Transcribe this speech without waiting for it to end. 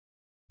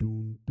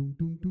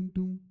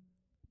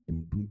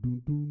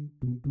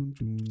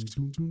Hey,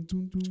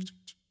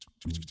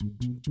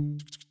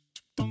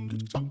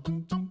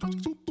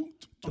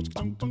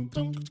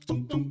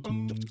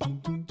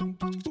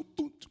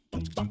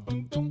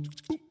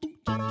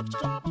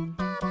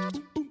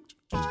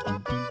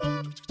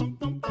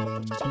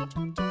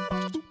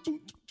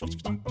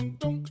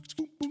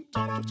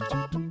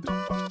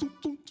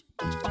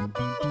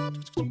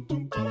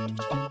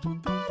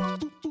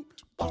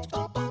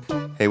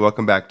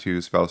 welcome back to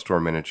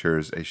Spellstorm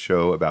Miniatures, a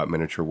show about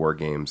miniature war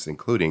games,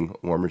 including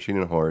War Machine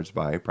and Hordes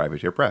by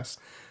Privateer Press.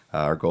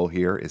 Our goal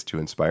here is to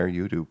inspire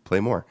you to play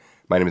more.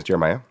 My name is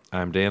Jeremiah.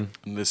 I'm Dan.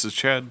 And this is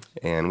Chad.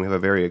 And we have a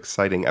very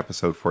exciting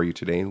episode for you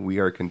today. We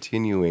are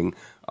continuing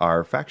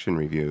our faction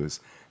reviews.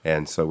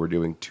 And so we're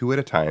doing two at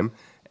a time.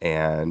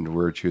 And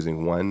we're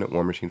choosing one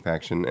War Machine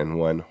faction and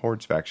one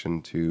Hordes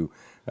faction to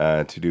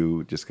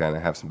do, just kind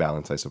of have some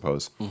balance, I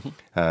suppose.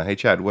 Mm-hmm. Hey,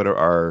 Chad, what are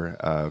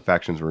our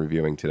factions we're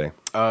reviewing today?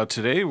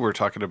 Today we're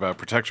talking about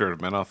Protectorate of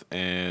Menoth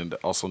and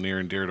also near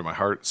and dear to my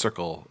heart,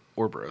 Circle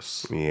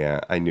Orboros.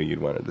 Yeah, I knew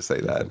you'd wanted to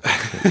say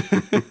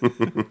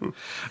that.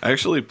 I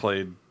actually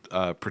played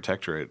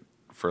Protectorate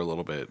for a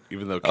little bit,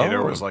 even though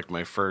Khador was like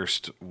my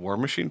first War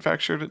Machine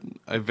faction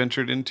I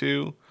ventured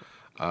into.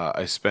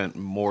 I spent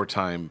more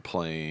time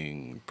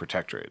playing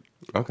Protectorate.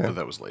 Okay. But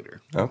that was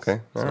later.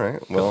 Okay. All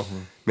right. Well,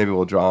 maybe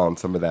we'll draw on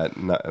some of that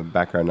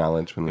background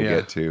knowledge when we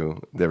get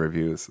to the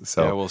reviews.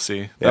 So yeah, we'll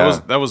see.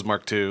 That was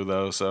Mark II,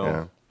 though, so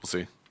we'll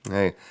see.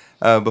 Hey,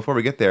 before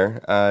we get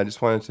there, I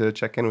just wanted to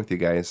check in with you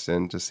guys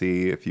and to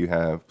see if you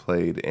have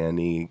played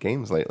any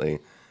games lately.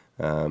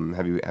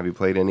 Have you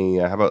played any?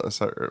 How about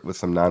start with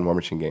some non-War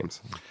Machine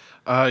games?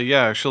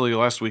 Yeah, actually,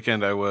 last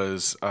weekend it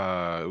was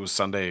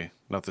Sunday,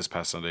 not this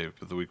past Sunday,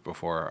 but the week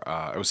before.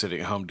 I was sitting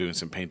at home doing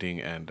some painting,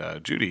 and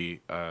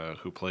Judy,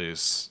 who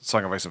plays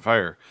Song of Ice and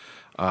Fire,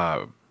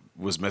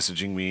 was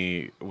messaging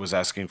me, was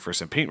asking for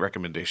some paint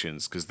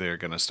recommendations because they're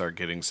going to start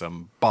getting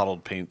some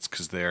bottled paints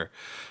because their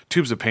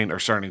tubes of paint are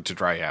starting to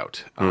dry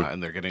out,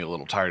 and they're getting a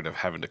little tired of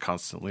having to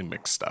constantly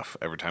mix stuff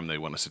every time they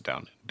want to sit down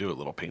and do a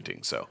little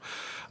painting. So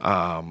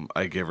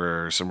I gave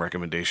her some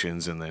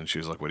recommendations, and then she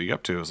was like, "What are you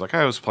up to?" I was like,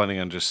 "I was planning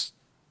on just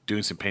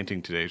doing some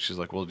painting today." She's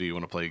like, "Well, do you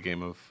want to play a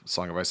game of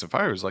Song of Ice and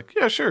Fire?" I was like,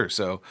 "Yeah, sure."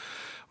 So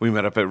we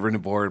met up at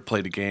Written Board,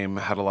 played a game,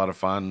 had a lot of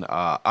fun.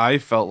 I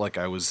felt like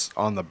I was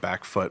on the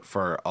back foot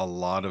for a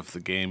lot of the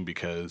game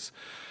because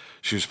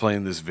she was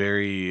playing this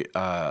very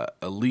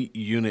elite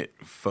unit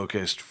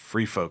focused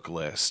free folk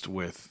list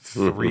with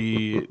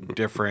three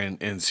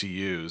different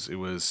NCUs. It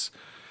was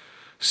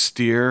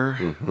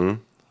Steer,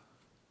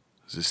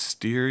 it was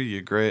Steer,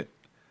 Ygritte,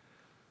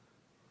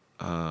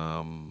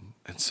 and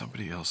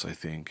somebody else, I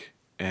think.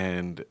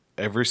 And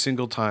every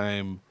single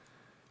time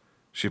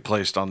she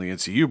placed on the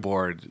NCU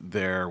board,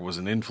 there was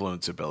an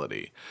influence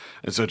ability.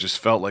 And so it just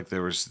felt like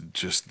there was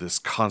just this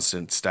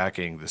constant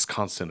stacking, this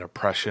constant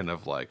oppression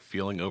of like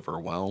feeling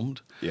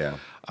overwhelmed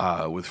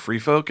with free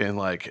folk. And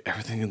like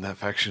everything in that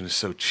faction is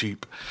so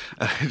cheap.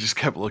 And I just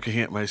kept looking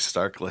at my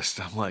Stark list.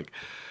 I'm like,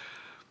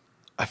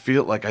 I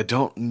feel like I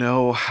don't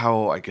know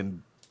how I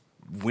can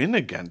win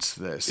against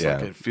this.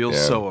 Like it feels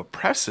so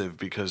oppressive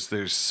because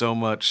there's so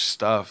much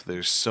stuff,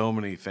 there's so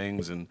many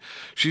things, and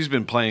she's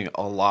been playing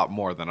a lot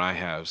more than I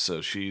have, so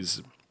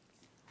she's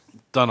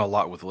done a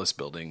lot with list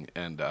building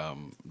and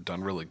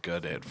done really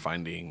good at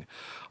finding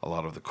a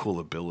lot of the cool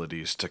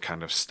abilities to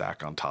kind of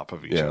stack on top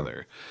of each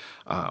other.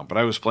 But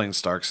I was playing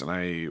Starks, and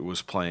I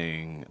was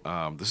playing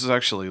this is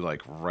actually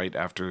like right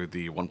after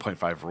the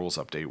 1.5 rules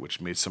update, which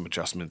made some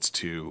adjustments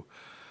to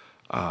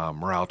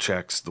morale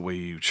checks, the way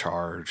you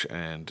charge,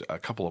 and a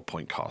couple of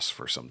point costs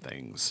for some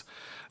things.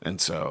 And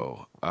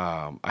so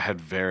I had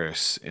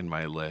Varys in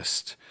my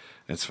list.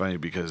 And it's funny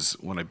because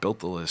when I built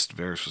the list,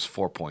 Varys was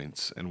 4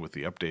 points, and with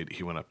the update,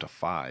 he went up to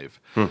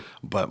 5.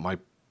 But my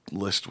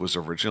list was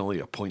originally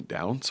a point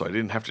down, so I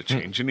didn't have to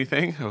change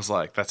anything. I was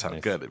like, that's how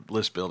good at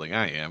list building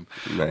I am.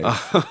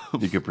 Nice.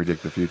 You could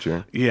predict the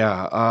future.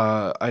 Yeah.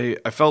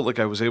 I felt like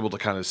I was able to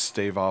kind of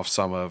stave off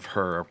some of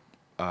her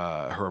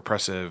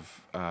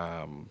oppressive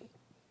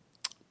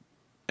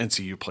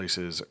NCU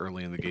places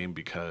early in the game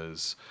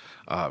because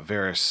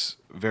Varys's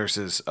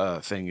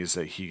thing is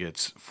that he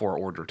gets 4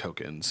 order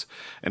tokens,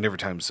 and every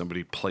time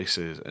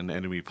an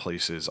enemy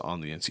places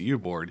on the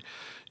NCU board,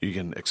 you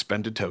can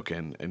expend a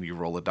token and you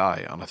roll a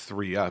die. On a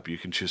 3-up, you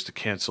can choose to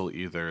cancel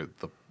either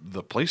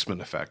the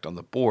placement effect on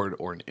the board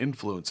or an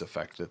influence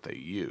effect that they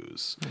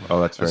use.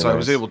 Oh, that's very nice. So I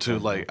was able to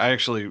I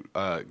actually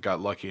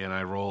got lucky, and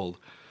I rolled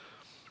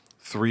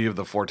 3 of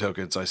the 4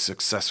 tokens. I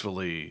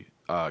successfully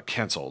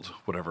canceled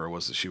whatever it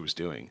was that she was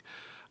doing.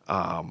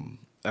 And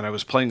I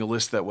was playing a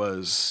list that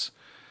was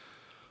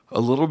a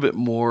little bit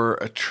more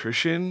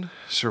attrition,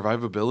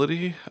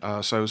 survivability.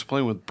 So I was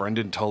playing with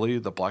Brendan Tully,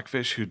 the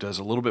Blackfish, who does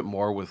a little bit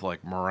more with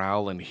like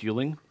morale and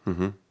healing.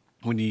 Mm-hmm.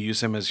 When you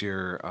use him as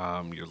your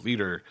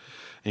leader,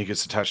 and he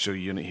gets attached to a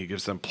unit, he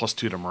gives them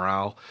 +2 to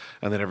morale,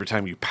 and then every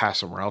time you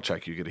pass a morale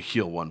check, you get a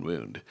heal 1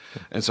 wound.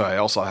 And so I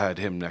also had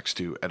him next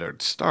to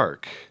Eddard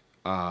Stark.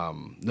 I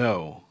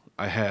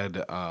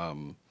had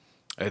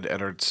at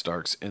Eddard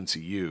Stark's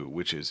NCU,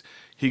 which is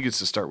he gets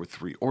to start with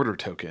 3 order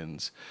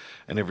tokens,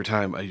 and every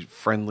time a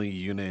friendly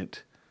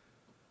unit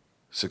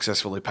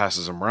successfully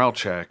passes a morale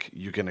check,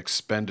 you can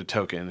expend a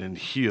token and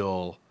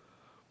heal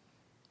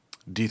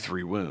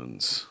D3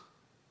 wounds.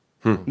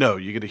 No,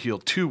 you get to heal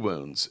 2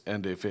 wounds,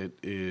 and if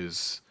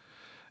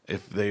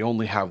they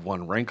only have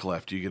 1 rank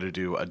left, you get to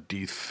do a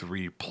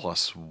D3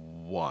 plus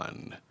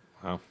 1.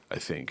 Wow. I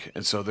think.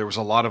 And so there was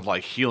a lot of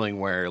like healing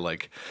where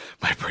like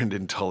my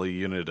Brendan Tully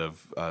unit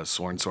of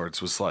Sworn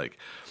Swords was like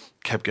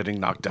kept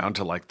getting knocked down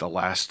to like the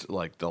last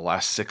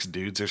 6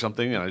 dudes or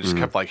something, and I just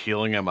kept like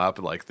healing them up.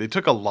 Like they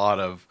took a lot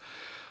of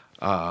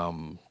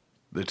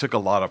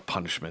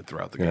punishment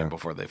throughout the game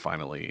before they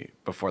finally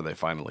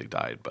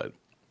died. But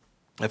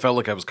I felt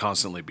like I was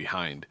constantly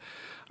behind,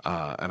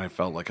 and I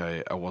felt like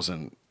I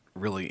wasn't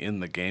really in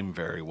the game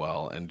very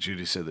well. And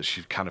Judy said that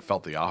she kind of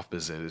felt the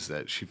opposite, is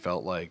that she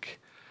felt like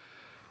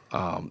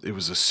it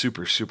was a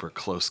super, super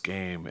close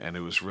game, and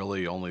it was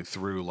really only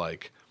through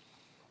like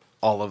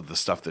all of the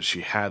stuff that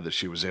she had that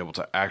she was able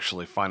to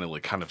actually finally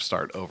kind of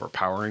start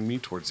overpowering me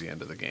towards the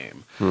end of the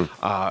game.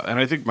 And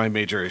I think my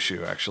major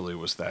issue actually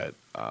was that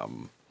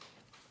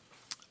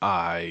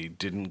I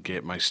didn't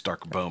get my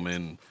Stark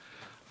Bowman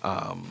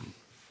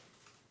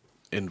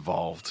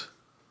involved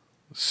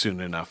soon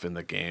enough in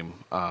the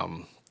game.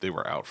 They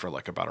were out for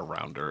like about a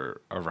round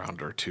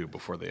or 2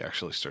 before they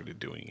actually started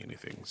doing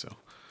anything. So.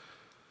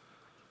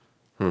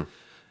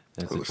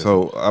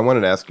 So I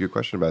wanted to ask you a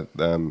question about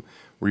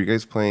were you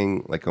guys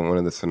playing like on one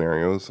of the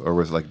scenarios, or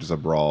was it like just a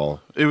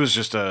brawl? It was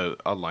just a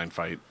line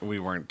fight. We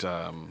weren't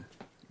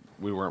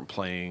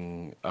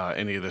playing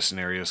any of the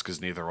scenarios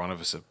because neither one of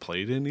us have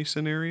played any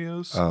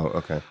scenarios. Oh,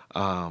 okay.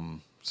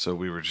 So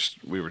we were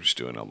just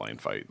doing a line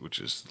fight, which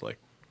is like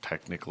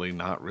technically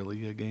not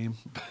really a game.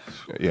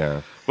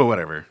 Yeah. But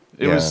whatever.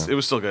 It Yeah.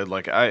 was still good.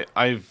 Like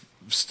I've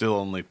still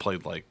only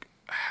played like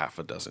half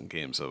a dozen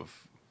games of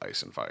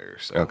Ice and Fire.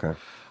 So Okay.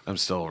 I'm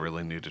still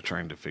really new to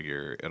trying to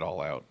figure it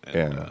all out.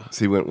 And, Yeah.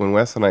 See, when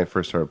Wes and I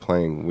first started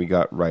playing, we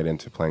got right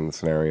into playing the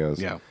scenarios.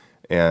 Yeah.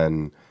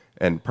 And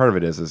part of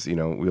it is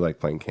we like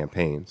playing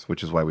campaigns,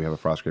 which is why we have a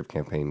Frostgrave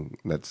campaign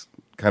that's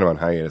kind of on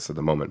hiatus at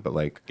the moment. But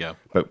Yeah.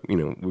 But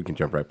we can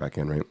jump right back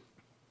in, right?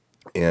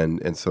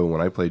 And so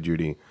when I played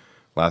Judy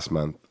last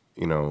month,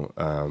 it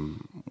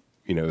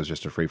was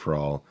just a free for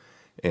all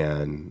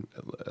and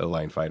a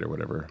line fight or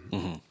whatever,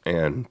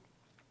 and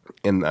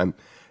I'm,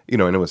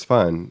 and it was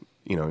fun.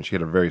 And she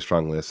had a very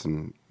strong list,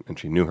 and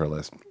she knew her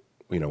list,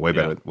 way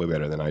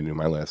better than I knew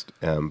my list.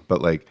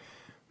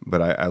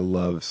 But I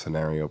love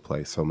scenario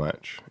play so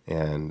much,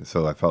 and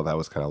so I felt that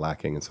was kind of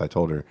lacking. And so I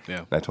told her,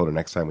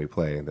 next time we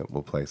play that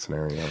we'll play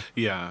scenario.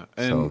 Yeah,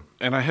 and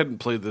I hadn't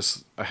played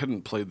this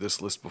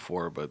list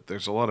before, but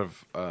there's a lot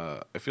of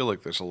I feel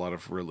like there's a lot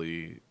of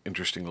really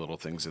interesting little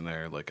things in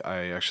there. Like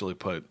I actually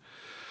put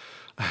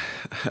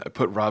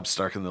Rob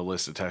Stark in the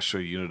list attached to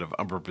a unit of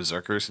Umbra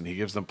Berserkers, and he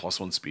gives them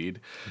 +1 speed,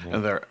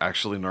 and they're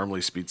actually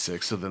normally speed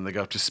 6, so then they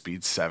go up to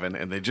speed 7,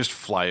 and they just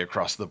fly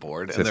across the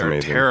board, and they're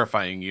amazing. a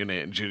terrifying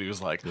unit. And Judy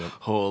was like,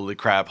 holy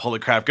crap,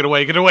 get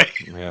away.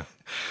 Yeah.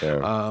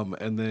 Yeah.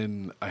 And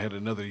then I had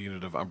another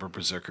unit of Umbra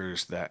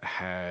Berserkers that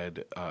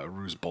had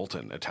Ruse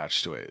Bolton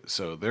attached to it.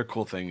 So their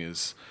cool thing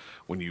is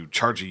when you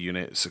charge a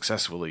unit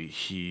successfully,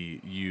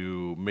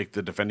 you make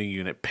the defending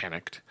unit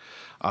panicked.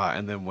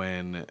 And then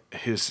when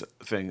his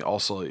thing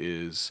also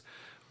is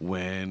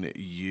when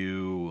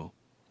an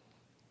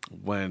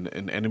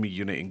enemy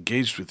unit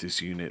engaged with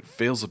this unit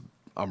fails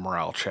a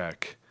morale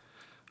check,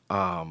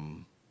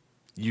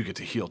 you get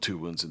to heal 2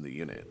 wounds in the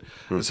unit.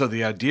 And so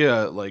the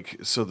idea,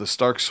 the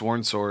Stark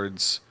Sworn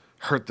Swords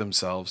hurt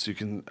themselves. You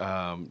can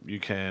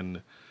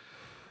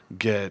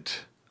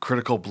get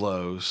critical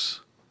blows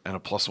and a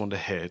 +1 to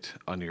hit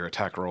on your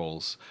attack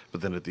rolls.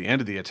 But then at the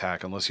end of the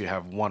attack, unless you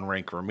have 1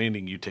 rank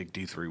remaining, you take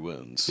D3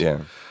 wounds.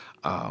 Yeah.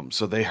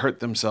 So they hurt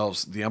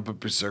themselves. The Umbra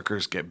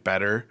Berserkers get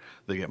better.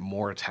 They get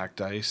more attack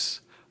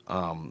dice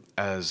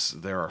as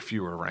there are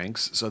fewer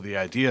ranks. So the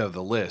idea of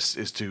the list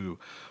is to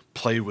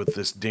play with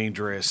this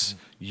dangerous,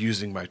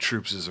 using my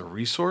troops as a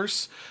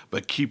resource,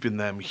 but keeping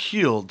them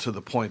healed to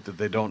the point that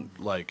they don't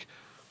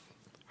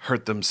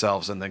hurt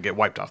themselves and then get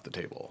wiped off the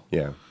table.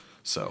 Yeah.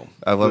 So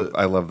I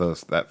love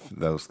those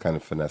kind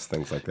of finesse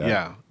things like that.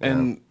 Yeah.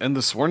 And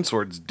the Sworn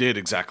Swords did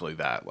exactly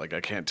that. Like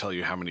I can't tell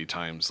you how many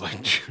times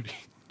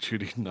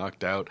Judy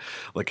knocked out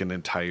an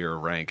entire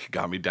rank,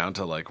 got me down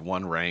to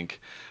 1 rank.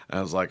 And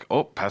I was like,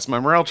 oh, pass my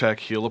morale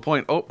check, heal a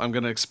point. Oh, I'm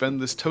going to expend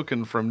this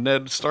token from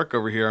Ned Stark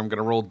over here. I'm going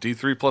to roll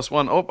D3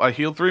 +1. Oh, I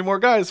healed 3 more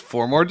guys,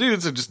 4 more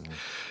dudes.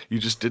 You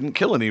just didn't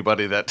kill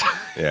anybody that time.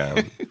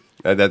 Yeah.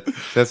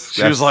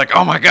 She was like,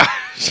 oh my gosh.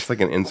 It's like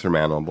an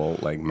insurmountable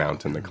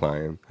mountain to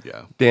climb.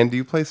 Yeah. Dan, do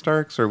you play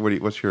Starks, or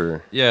what's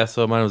your... Yeah,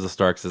 so mine was the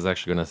Starks. Is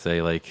actually going to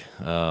say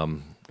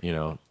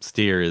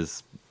Steer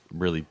is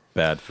really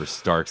bad for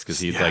Starks because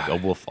he's like a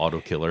wolf auto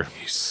killer.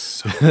 He's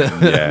so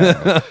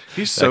Yeah.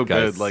 he's so That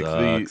guy good. Like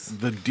sucks.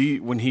 the D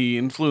when he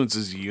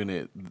influences a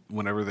unit,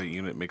 whenever that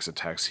unit makes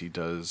attacks,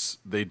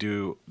 they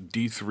do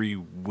D3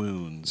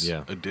 wounds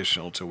Yeah.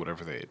 additional to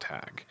whatever they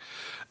attack.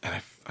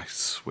 And I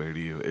swear to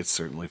you, it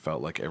certainly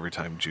felt like every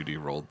time Judy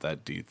rolled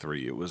that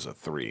D3, it was a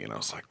 3, and I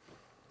was like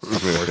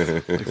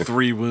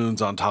 3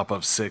 wounds on top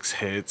of 6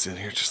 hits, and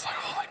you're just like,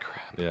 holy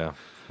crap. Yeah.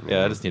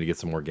 Yeah, I just need to get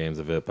some more games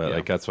of it, but Yeah.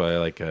 like that's why I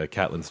like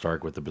Catelyn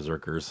Stark with the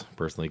Berserkers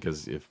personally,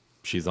 because if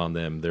she's on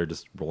them, they're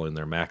just rolling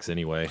their max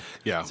anyway.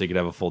 Yeah. So you could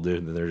have a full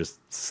dude, and they're just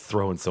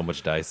throwing so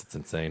much dice. It's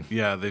insane.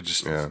 Yeah, they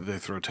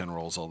throw 10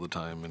 rolls all the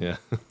time, and Yeah.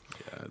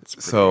 yeah, it's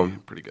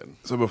pretty good.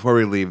 So before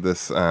we leave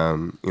this,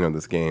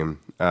 this game,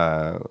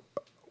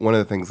 one of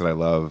the things that I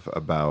love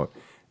about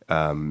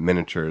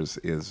miniatures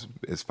is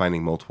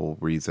finding multiple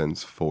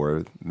reasons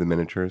for the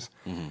miniatures,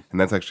 and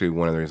that's actually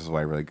one of the reasons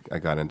why I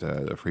got into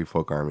the Free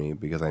Folk Army,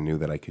 because I knew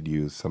that I could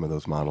use some of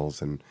those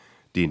models in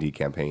D&D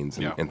campaigns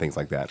and things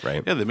like that,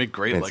 right? Yeah, they make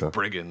great And like so-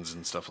 brigands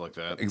and stuff like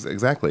that.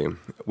 Exactly.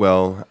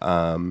 Well,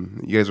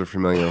 you guys are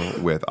familiar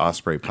with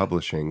Osprey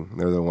Publishing.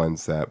 They're the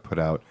ones that put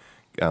out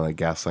like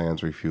Gaslands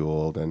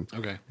Refueled and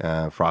Okay.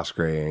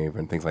 Frostgrave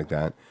and things like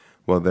that.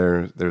 Well,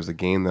 there's a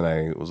game that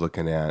I was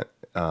looking at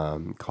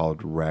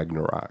called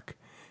Ragnarok,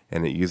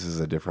 and it uses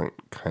a different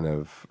kind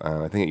of.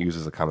 I think it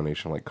uses a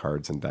combination of like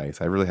cards and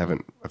dice. I really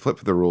haven't. I flipped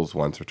through the rules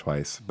once or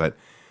twice, but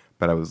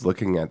I was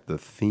looking at the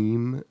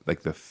theme,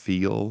 like the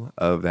feel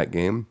of that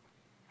game,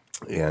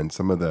 and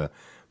some of the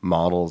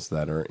models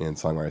that are in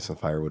Song of Ice and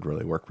Fire would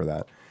really work for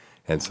that.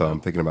 And so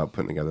I'm thinking about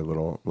putting together a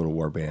little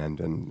war band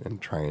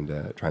and trying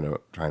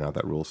out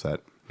that rule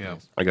set. Yeah.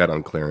 I got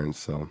on clearance,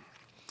 so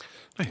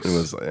Nice. it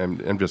was.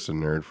 I'm just a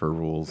nerd for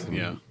rules and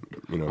Yeah.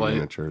 Well,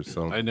 miniatures.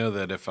 So I know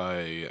that if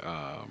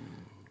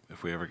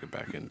we ever get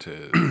back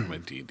into my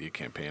D&D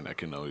campaign, I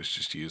can always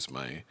just use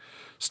my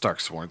Stark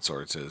Sworn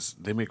Swords, as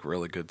they make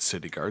really good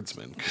city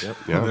guardsmen. Yep.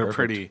 Yeah. They're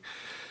Perfect.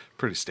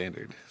 pretty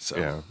standard.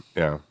 So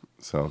yeah.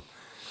 So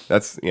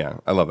that's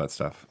I love that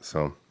stuff.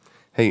 So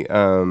hey,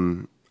 I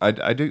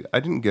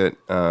didn't get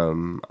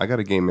I got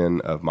a game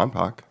in of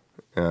Monpok.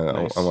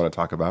 Nice. I want to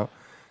talk about.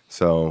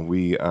 So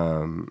we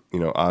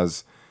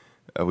Oz,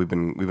 we've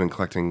been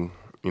collecting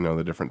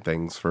the different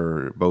things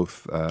for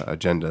both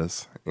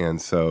agendas,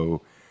 and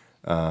so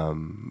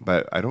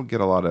but we don't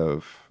get a lot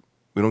of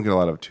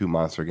 2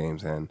 monster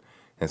games in,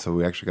 and so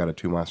we actually got a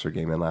 2 monster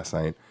game in last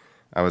night.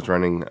 I was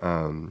running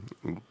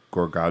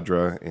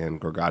Gorgadra and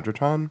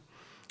Gorgadratron,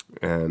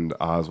 and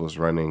Oz was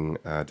running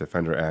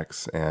Defender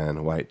X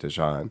and White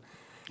Dijon.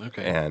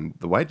 Okay. And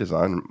the White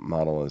Dijon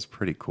model is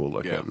pretty cool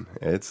looking.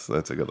 Yeah. It's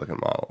a good looking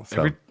model.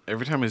 So.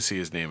 Every time I see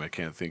his name, I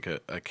can't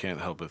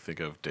help but think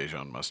of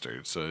Dijon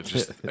mustard. So I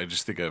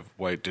just think of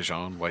white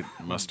Dijon, white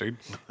mustard.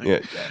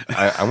 Yeah,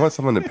 I want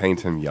someone to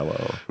paint him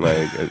yellow,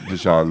 like a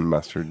Dijon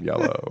mustard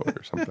yellow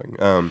or something.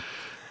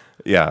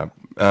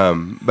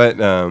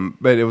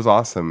 But it was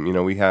awesome.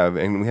 We have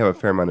a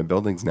fair amount of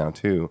buildings now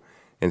too,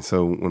 and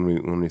so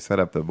when we set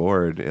up the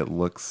board, it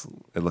looks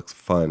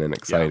fun and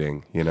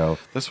exciting.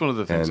 That's one of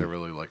the things I And-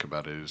 really like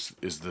about it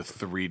is the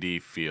 3D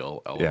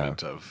feel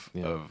element of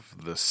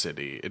the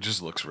city. It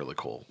just looks really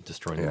cool.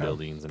 Destroying Yeah.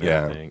 buildings and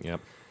Yeah. everything. Yep.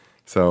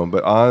 So,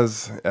 but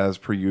Oz, as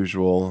per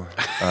usual,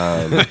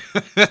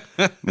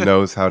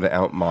 knows how to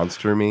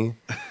out-monster me.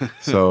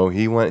 So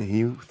he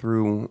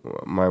threw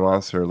my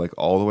monster like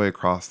all the way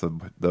across the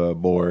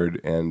board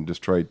and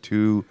destroyed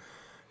 2,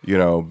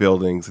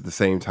 buildings at the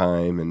same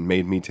time, and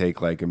made me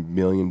take like 1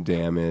 million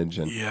damage.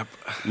 And Yep.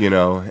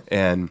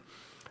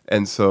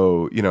 and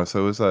so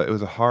so it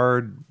was a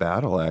hard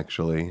battle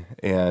actually.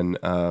 And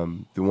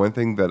the one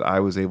thing that I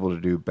was able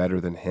to do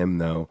better than him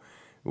though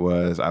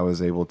was I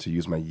was able to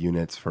use my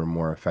units for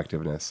more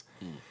effectiveness.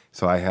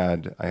 So I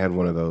had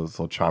one of those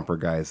little chomper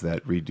guys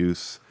that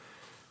reduce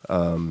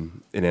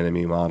an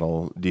enemy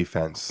model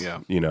defense.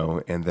 Yeah.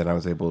 And then I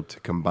was able to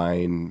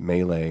combine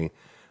melee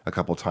a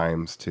couple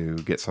times to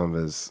get some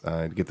of his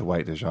get the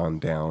White Dijon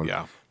down.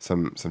 Yeah.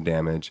 Some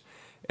damage,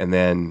 and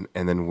then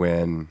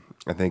when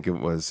I think it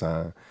was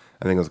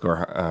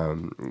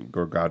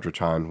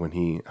Gorgadratron when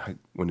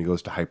he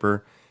goes to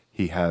hyper.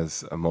 He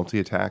has a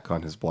multi-attack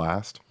on his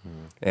blast,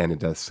 and it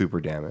does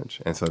super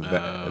damage. And so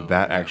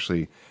that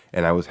actually,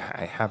 and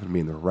I happened to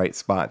be in the right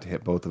spot to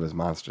hit both of his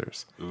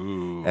monsters.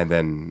 Ooh. And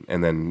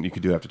then you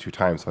could do it up to 2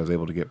 times. So I was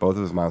able to get both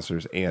of his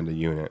monsters and a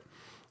unit,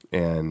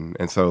 and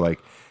so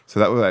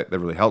that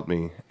really helped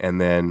me.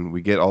 And then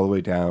we get all the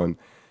way down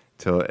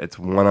till it's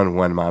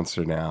 1-on-1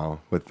 monster now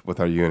with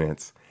our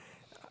units,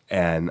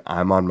 and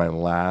I'm on my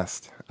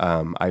last.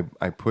 I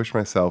push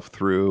myself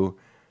through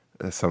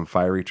some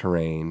fiery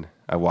terrain.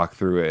 I walk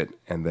through it,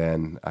 and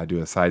then I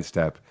do a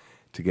sidestep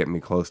to get me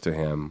close to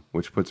him,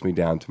 which puts me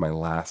down to my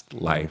last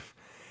life.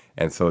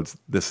 And so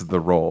this is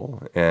the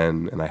roll,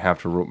 and I have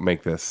to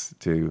make this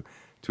to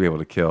be able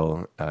to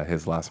kill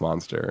his last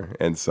monster.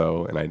 And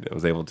I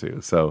was able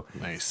to. So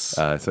Nice.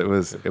 So it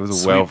was a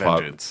Sweet well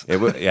fought. vengeance.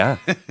 It was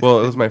Well,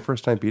 it was my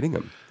first time beating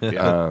him.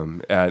 Yeah.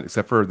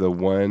 Except for the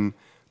one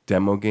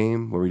demo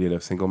game where we did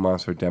a single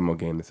monster demo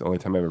game. It's the only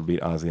time I ever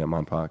beat Ozzy at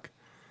Monpok.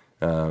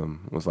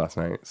 Was last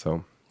night.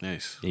 So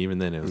Nice. Even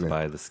then, it was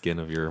by the skin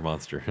of your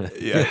monster.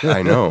 yeah,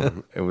 I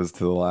know it was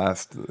to the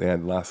last. They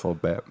had the last little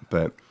bit,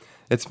 but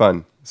it's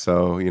fun.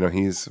 So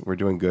we're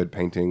doing good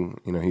painting.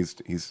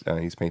 He's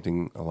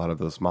painting a lot of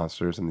those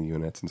monsters and the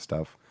units and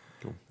stuff.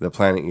 Cool. The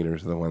Planet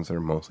Eaters are the ones that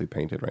are mostly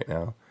painted right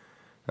now.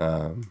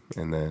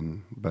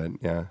 But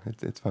yeah,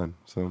 it's fun.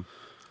 So,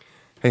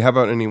 hey, how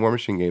about any War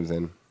Machine games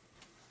then?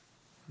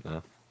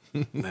 No.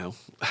 No.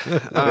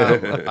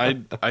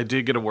 I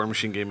did get a War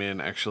Machine game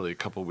in actually a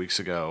couple weeks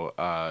ago.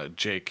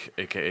 Jake,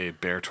 aka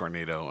Bear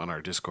Tornado, on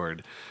our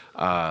Discord.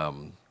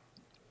 I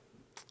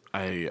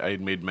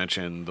had made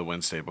mention the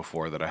Wednesday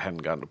before that I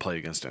hadn't gotten to play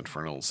against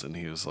Infernals, and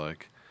he was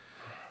like,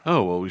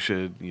 "Oh, well, we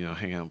should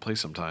hang out and play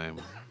sometime."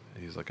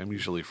 He's like, "I'm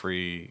usually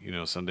free,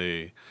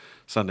 Sunday,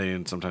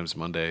 and sometimes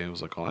Monday." I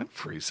was like, "Oh, I'm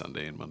free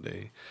Sunday and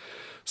Monday,"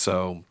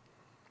 so.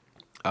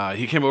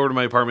 He came over to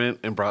my apartment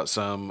and brought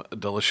some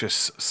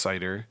delicious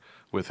cider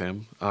with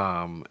him,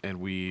 and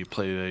we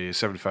played a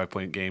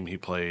 75-point game. He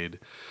played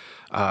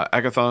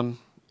Agathon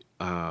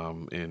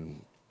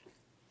in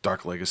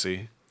Dark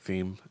Legacy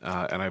theme,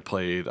 and I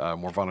played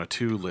Morvana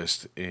 2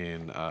 list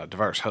in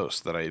Devar's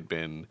Host that I had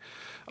been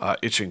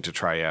itching to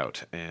try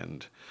out,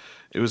 and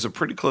it was a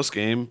pretty close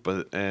game.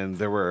 And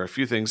there were a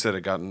few things that I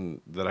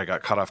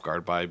got caught off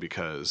guard by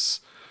because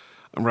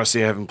I'm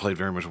rusty. I haven't played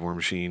very much War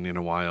Machine in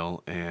a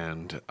while,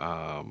 and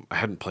I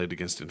hadn't played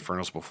against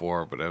Infernals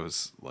before, but I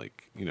was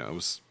like, I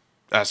was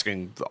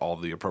asking all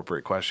the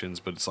appropriate questions,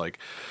 but it's like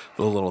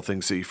the little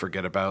things that you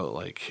forget about,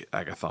 like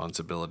Agathon's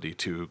ability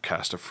to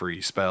cast a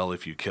free spell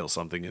if you kill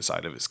something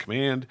inside of his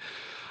command,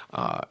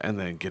 and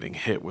then getting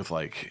hit with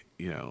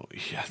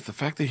the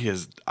fact that he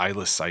has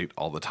eyeless sight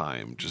all the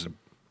time just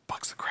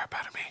bugs the crap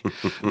out of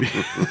me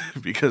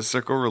because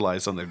Circle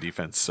relies on their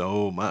defense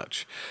so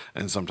much,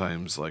 and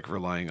sometimes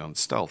relying on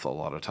stealth a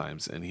lot of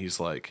times. And he's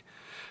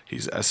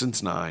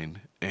Essence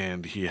 9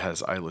 and he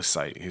has eyeless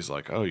sight. He's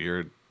like, "Oh,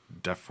 you're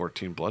Def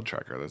 14 blood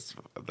tracker.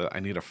 I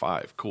need a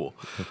 5. Cool.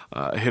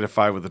 I hit a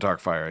 5 with the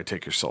Darkfire. I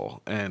take your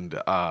soul." And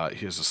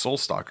he has a Soul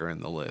Stalker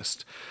in the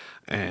list.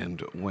 And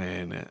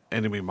when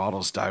enemy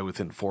models die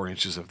within 4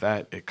 inches of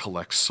that, it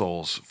collects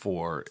souls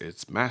for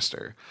its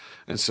master.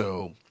 And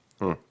so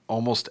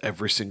almost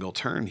every single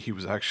turn, he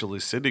was actually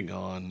sitting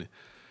on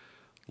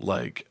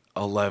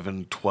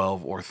 11,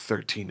 12, or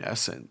 13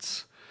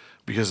 essence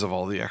because of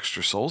all the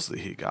extra souls that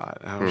he got.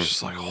 And I was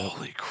just like,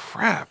 holy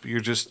crap,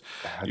 you're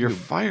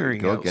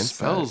firing out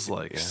spells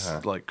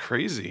like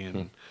crazy.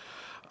 And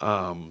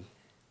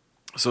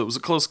so it was a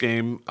close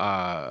game.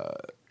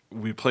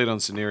 We played on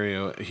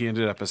scenario. He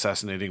ended up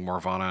assassinating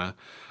Morvana.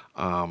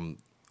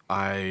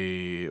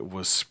 I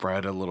was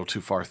spread a little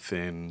too far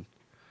thin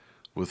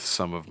with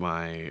some of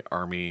my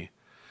army,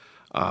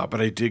 but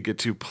I did get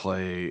to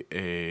play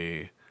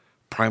a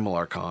Primal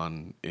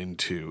Archon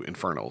into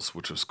Infernals,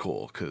 which was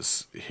cool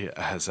because he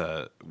has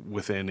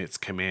within its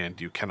command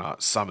you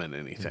cannot summon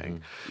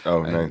anything. Mm-hmm.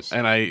 Oh, nice!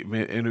 And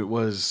it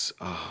was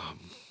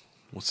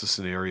what's the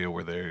scenario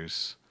where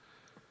there's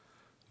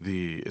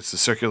it's the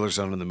circular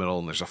zone in the middle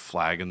and there's a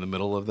flag in the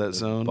middle of that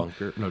zone.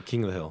 Bunker, no,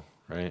 King of the Hill.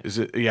 Right. Is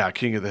it? Yeah,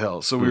 King of the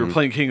Hill. So we were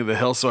playing King of the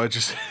Hill. So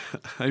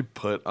I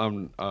put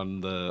on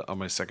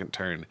my second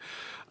turn,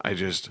 I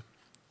just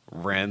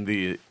ran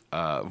the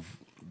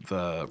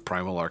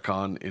Primal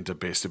Archon into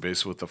base to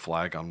base with the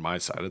flag on my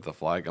side of the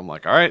flag. I'm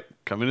like, all right,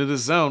 come into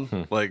this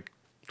zone,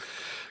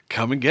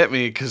 come and get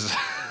me, because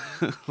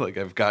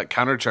I've got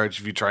counter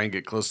charge if you try and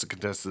get close to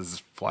contest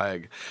this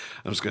flag.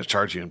 I'm just gonna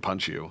charge you and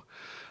punch you.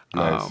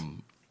 Nice.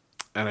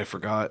 And I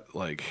forgot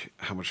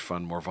how much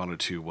fun Morvana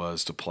 2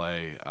 was to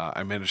play.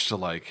 I managed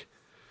to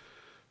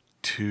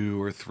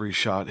 2 or 3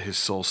 shot his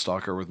Soul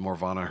Stalker with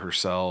Morvana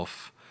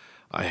herself.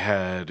 I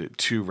had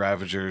 2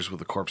 Ravagers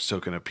with a corpse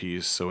token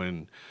apiece. So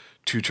in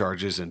 2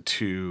 charges and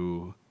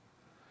 2,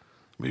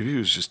 maybe it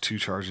was just 2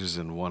 charges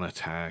and 1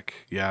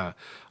 attack. Yeah.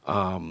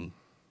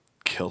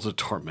 Killed a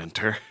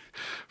Tormentor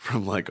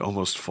from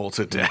almost full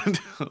to dead,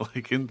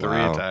 in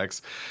 3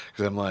 attacks.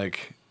 Because I'm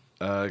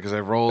because I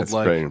rolled That's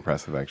pretty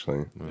impressive,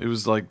 actually. It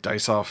was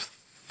dice off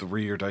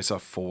 3 or dice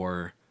off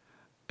 4,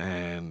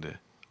 and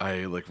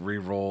I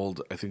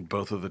re-rolled I think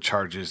both of the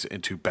charges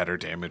into better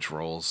damage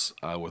rolls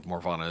with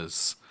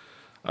Morvana's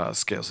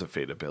Scales of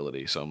Fate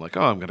ability. So I'm like,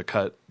 oh, I'm gonna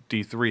cut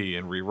D3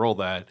 and re-roll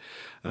that,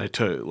 and I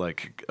took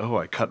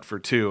I cut for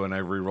 2, and I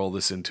re-roll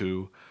this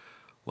into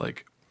I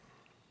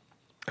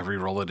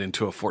re-roll it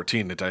into a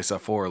 14 to dice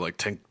off 4,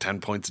 10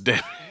 points of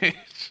damage.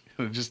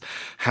 I just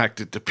hacked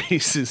it to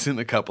pieces in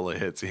a couple of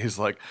hits. He's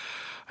like,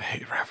 I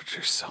hate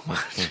Ravagers so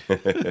much.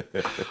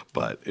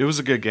 But it was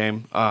a good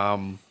game.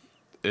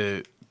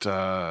 It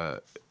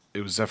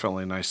was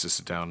definitely nice to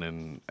sit down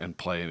and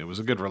play, and it was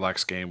a good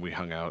relaxed game. We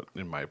hung out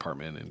in my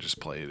apartment and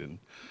just played, and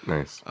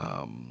Nice.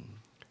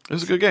 it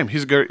was a good game.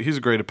 He's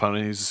a great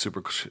opponent. He's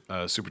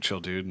a super chill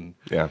dude, and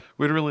Yeah.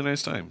 we had a really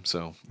nice time.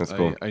 So That's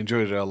cool. I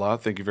enjoyed it a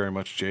lot. Thank you very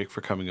much, Jake,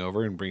 for coming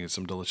over and bringing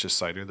some delicious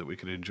cider that we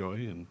could enjoy.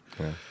 And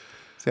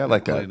See, I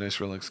like Play a that. nice,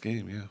 relaxed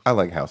game. Yeah. I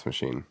like House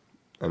Machine.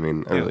 I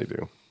mean, I really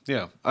do.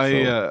 Yeah,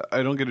 I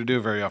don't get to do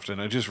it very often.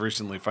 I just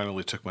recently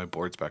finally took my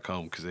boards back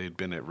home because they had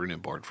been at Root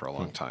and Board for a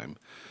long time,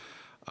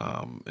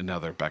 and now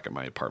they're back at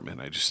my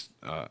apartment.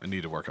 I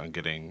need to work on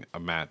getting a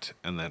mat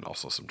and then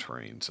also some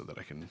terrain so that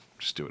I can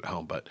just do it at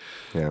home. But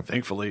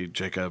thankfully,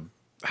 Jacob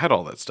had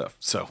all that stuff.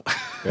 So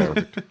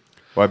Yeah.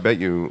 Well, I bet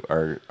you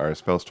our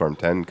Spellstorm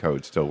 10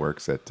 code still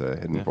works at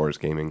Hidden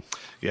Forest Gaming.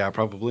 yeah,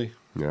 probably.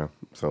 Yeah.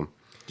 So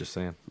Just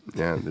saying.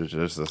 yeah, there's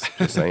just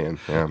saying.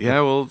 Yeah.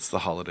 Yeah, well, it's the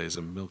holidays.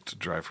 I'm milked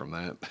dry from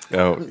that,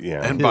 Oh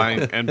yeah. and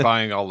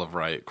buying all of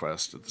Riot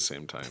Quest at the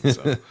same time.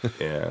 So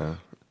Yeah.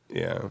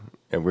 Yeah.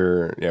 And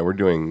we're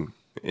doing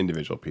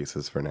individual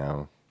pieces for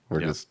now. We're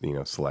Yeah. just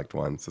select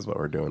ones is what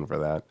we're doing for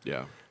that.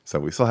 yeah.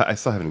 So I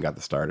still haven't got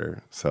the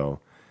starter.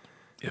 So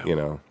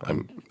Yeah.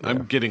 I'm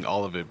I'm getting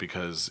all of it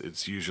because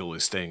it's usually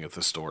staying at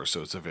the store,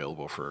 so it's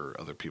available for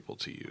other people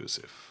to use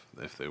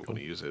if they want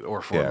to use it,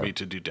 or for Yeah. me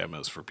to do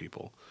demos for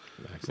people.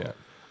 yeah,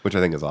 which I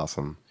think is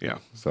awesome. Yeah,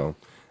 So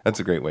that's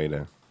a great way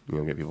to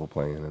get people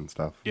playing and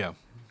stuff. yeah,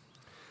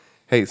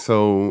 Hey,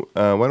 so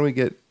why don't we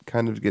get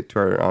to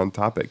our on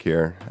topic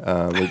here?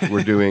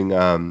 We're doing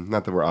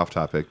not that we're off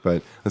topic,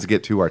 but let's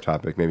get to our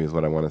topic. Maybe is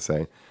what I want to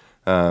say.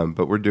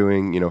 But we're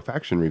doing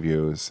faction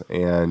reviews,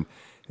 and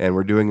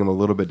we're doing them a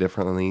little bit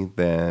differently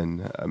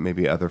than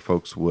maybe other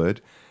folks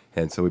would.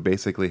 And so we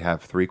basically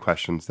have 3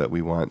 questions that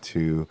we want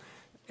to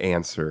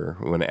answer.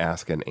 We want to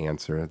ask and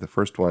answer. The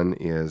first one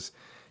is,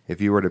 if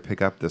you were to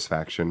pick up this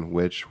faction,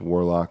 which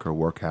warlock or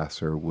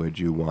warcaster would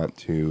you want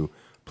to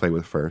play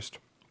with first?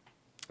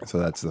 So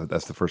that's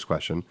the first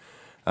question.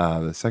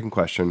 The second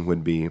question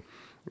would be,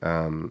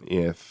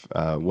 if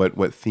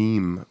what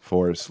theme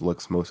force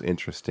looks most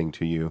interesting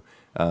to you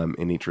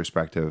in each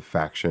respective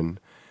faction,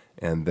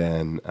 and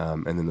then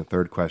the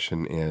third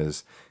question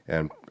is,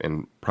 and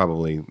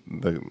probably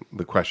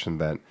the question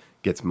that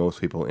gets most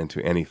people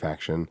into any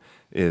faction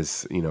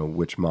is,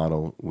 which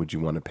model would you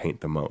want to paint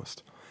the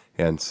most?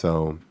 And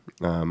so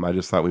I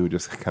just thought we would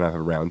just kind of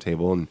have a round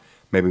table, and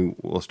maybe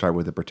we'll start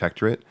with the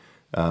Protectorate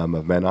of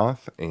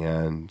Menoth,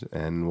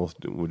 and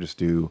we'll just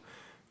do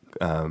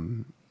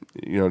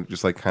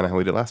just like kind of how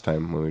we did last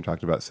time when we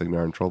talked about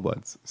Signar and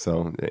Trollbloods.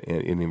 So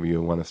any of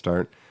you want to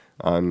start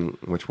on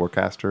which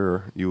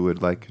warcaster you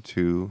would like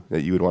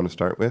that you would want to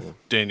start with?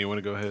 Dan, you want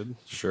to go ahead?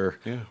 Sure.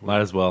 Yeah.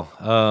 Might as well.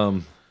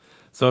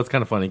 So it's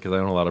kind of funny because I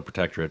own a lot of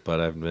Protectorate,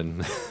 but I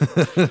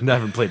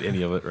haven't played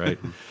any of it. Right?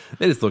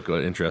 They just look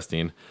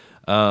interesting.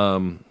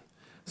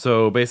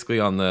 So basically,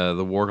 on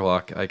the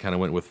Warlock, I kind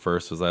of went with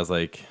first. I was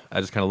like, I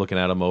just kind of looking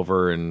at them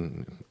over,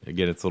 and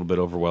again, it's a little bit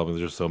overwhelming.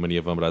 There's so many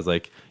of them, but I was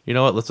like, you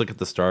know what? Let's look at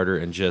the starter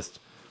and just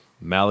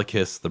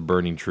Malekith, the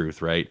Burning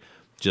Truth, right?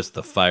 Just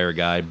the fire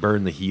guy,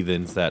 burn the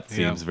heathens. That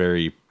seems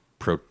very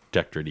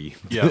Protectorate-y.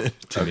 Yeah.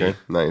 to Okay, me.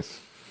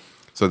 nice.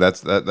 So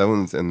that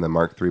one's in the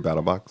Mark III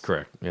battle box.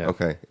 Correct. Yeah.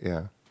 Okay.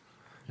 Yeah.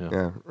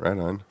 Yeah. Right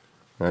on.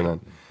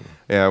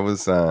 Yeah,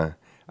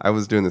 I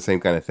was doing the same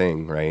kind of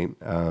thing, right?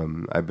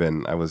 I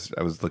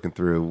was looking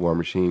through War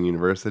Machine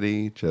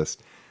University,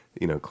 just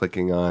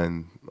clicking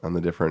on the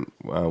different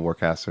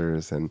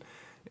warcasters,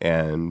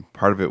 and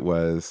part of it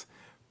was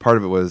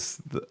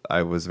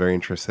I was very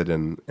interested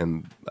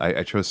in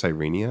I chose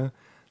Cyrenia,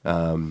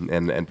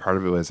 and part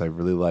of it was I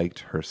really liked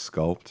her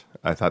sculpt.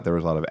 I thought there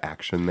was a lot of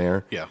action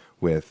there. Yeah.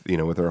 With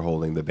her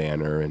holding the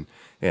banner and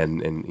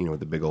with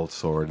the big old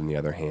sword in the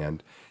other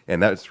hand. And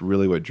that's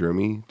really what drew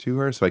me to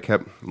her. So I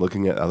kept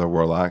looking at other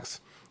warlocks,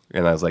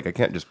 and I was like, I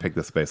can't just pick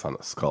this based on the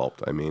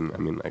sculpt. I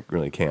mean, I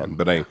really can,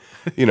 but I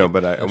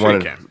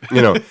wanted,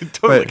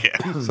 Totally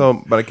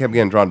can. but I kept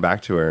getting drawn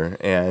back to her,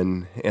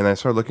 and I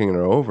started looking at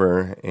her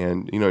over,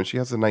 and she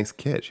has a nice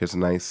kit. She has a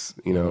nice,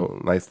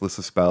 nice list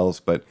of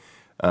spells, but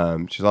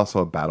she's also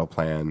a battle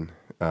plan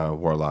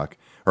warlock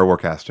or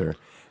warcaster.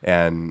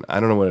 And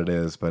I don't know what it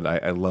is, but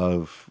I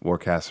love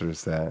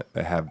warcasters that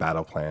have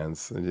battle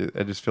plans.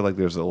 I just feel like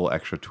there's little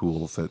extra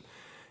tools that,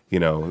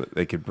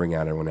 they could bring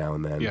out every now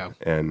and then. Yeah.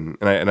 And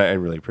I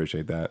really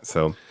appreciate that.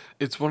 So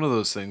It's one of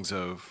those things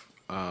of,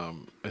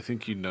 I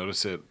think you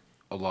notice it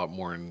a lot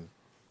more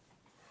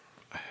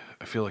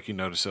I feel like you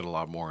notice it a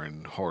lot more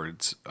in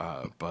Hordes,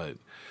 but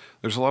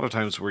there's a lot of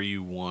times where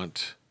you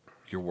want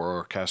your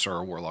warcaster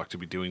or warlock to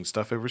be doing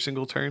stuff every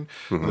single turn.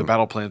 Mm-hmm. The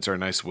battle plans are a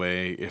nice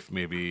way if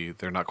maybe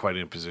they're not quite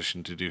in a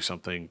position to do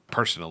something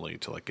personally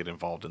to get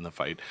involved in the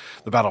fight.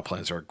 The battle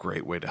plans are a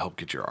great way to help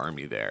get your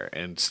army there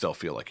and still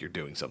feel like you're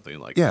doing something.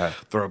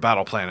 Throw a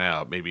battle plan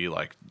out, maybe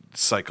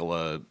cycle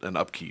an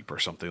upkeep or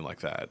something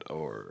like that.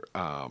 Or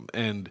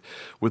and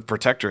with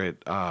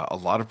Protectorate, a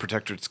lot of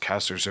Protectorate's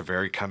casters are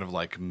very kind of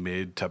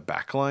mid to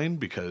backline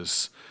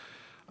because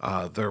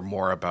they're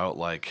more about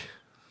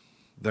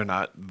they're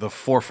not the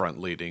forefront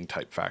leading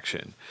type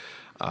faction.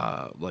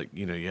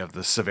 You have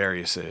the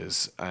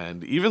Severiuses,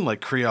 and even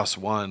Krios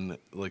 1,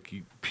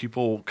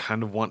 people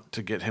kind of want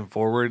to get him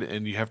forward,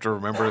 and you have to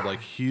remember,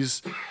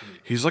 he's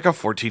like a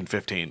 14,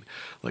 15.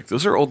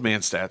 Those are old man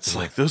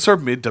stats. Those are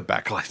mid to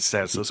backline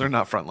stats. Those are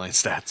not frontline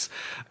stats.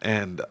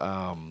 And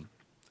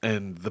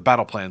and the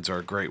battle plans are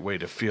a great way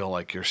to feel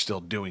like you're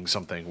still doing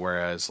something,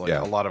 whereas like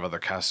Yeah. a lot of other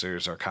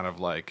casters are kind of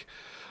like,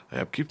 I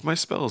upkeep my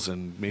spells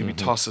and maybe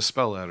toss a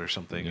spell out or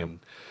something, and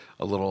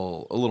a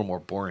little more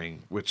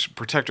boring, which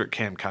Protectorate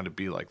can kind of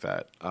be like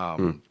that.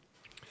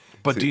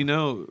 But do you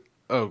know?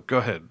 Oh, go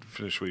ahead.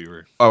 Finish what you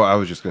were. Oh, I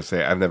was just gonna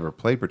say I've never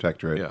played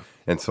Protectorate, Yeah.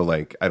 and so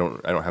like I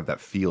don't have that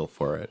feel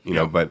for it, you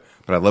know. Yeah. But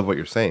I love what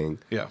you're saying,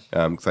 Yeah.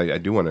 Because I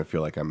do want to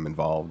feel like I'm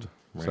involved.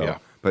 So, Yeah.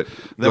 but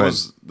That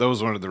go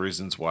was one of the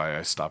reasons why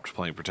I stopped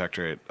playing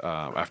Protectorate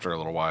after a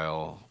little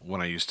while.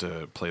 When I used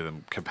to play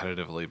them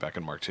competitively back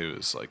in Mark II,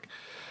 is like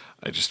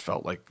I just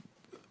felt like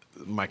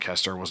my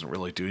caster wasn't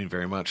really doing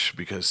very much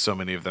because so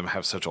many of them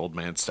have such old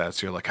man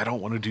stats. You're like, I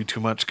don't want to do too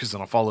much because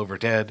then I'll fall over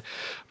dead,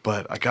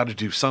 but I got to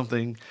do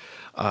something.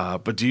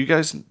 But do you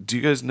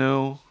guys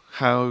know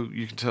how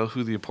you can tell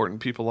who the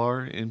important people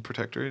are in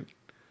Protectorate?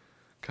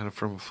 Kind of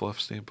from a fluff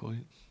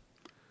standpoint.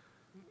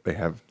 they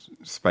have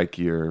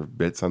spikier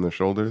bits on their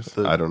shoulders.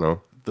 I don't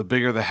know. The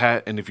bigger the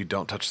hat, and if you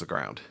don't touch the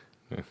ground,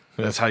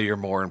 that's how you're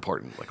more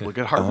important. Like, look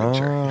at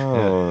Harbinger.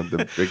 Oh,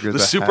 the bigger The the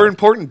super hat.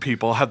 important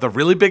people have the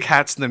really big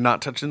hats, and they're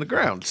not touching the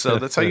ground. So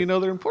that's how you know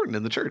they're important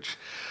in the church.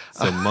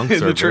 So monks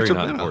in are the Church very of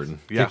not Nineveh. important.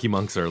 Yeah. Kinky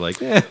monks are like,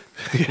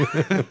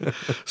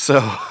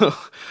 So,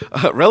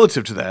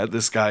 relative to that,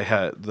 this guy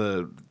had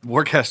the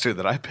warcaster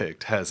that I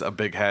picked has a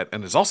big hat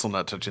and is also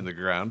not touching the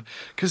ground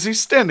because he's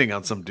standing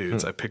on some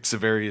dudes. I picked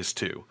Severius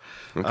too,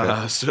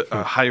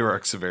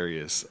 Hierarch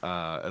Severius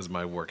as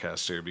my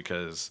warcaster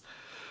because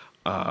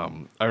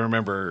I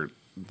remember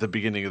the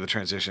beginning of the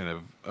transition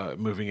of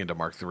moving into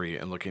Mark III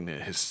and looking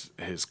at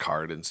his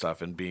card and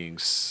stuff and being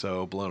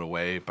so blown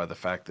away by the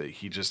fact that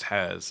he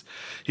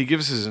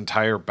gives his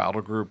entire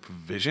battle group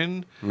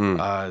vision.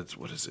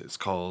 What is it? It's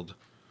called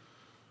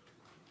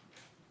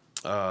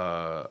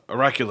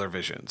oracular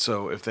vision.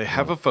 So if they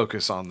have a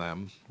focus on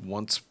them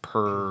once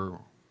per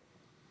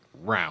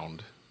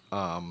round,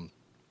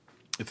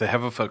 if they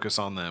have a focus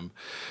on them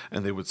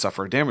and they would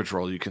suffer a damage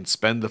roll, you can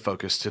spend the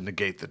focus to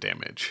negate the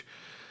damage.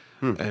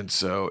 And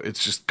so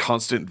it's just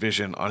constant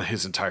vision on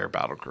his entire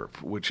battle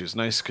group, which is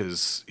nice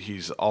because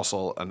he's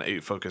also an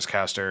 8 focus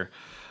caster.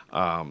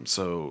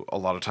 So a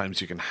lot of times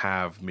you can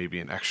have maybe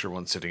an extra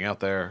one sitting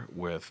out there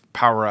with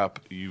power up.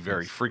 You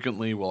very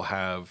frequently will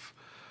have,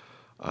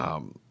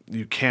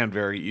 you can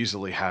very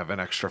easily have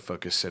an extra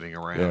focus sitting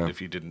around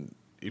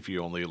if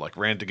you only like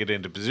ran to get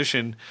into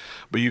position.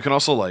 But you can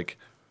also like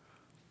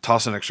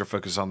toss an extra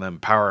focus on them,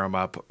 power them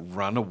up,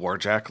 run a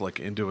warjack like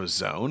into a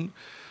zone.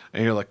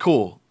 And you're like,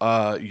 cool,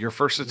 your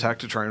first attack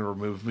to try and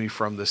remove me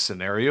from this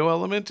scenario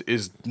element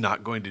is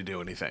not going to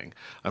do anything.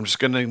 I'm just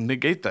going to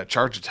negate that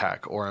charge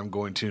attack, or I'm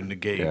going to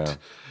negate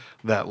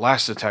that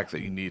last attack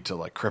that you need to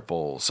like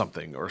cripple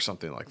something or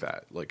something like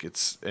that. Like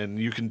and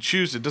you can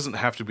choose, it doesn't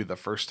have to be the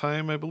first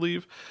time, I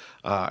believe.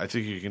 I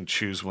think you can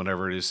choose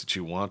whenever it is that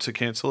you want to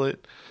cancel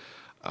it.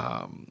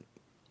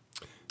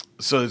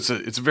 So it's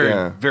a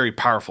very, very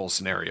powerful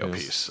scenario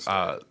piece.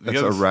 That's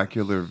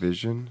oracular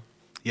vision.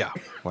 Yeah.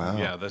 Wow.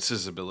 Yeah, that's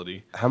his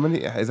ability. How many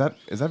is that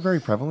very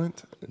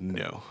prevalent?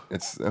 No.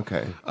 It's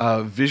okay.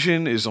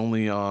 Vision is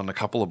only on a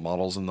couple of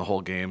models in the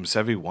whole game.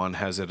 Sevi 1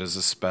 has it as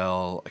a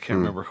spell. I can't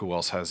remember who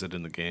else has it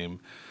in the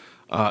game.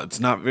 It's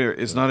not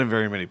in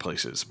very many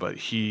places, but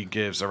he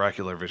gives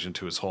oracular vision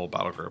to his whole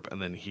battle group, and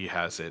then he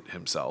has it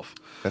himself.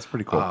 That's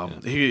pretty cool.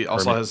 He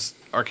also has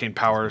arcane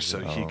powers, so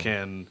he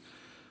can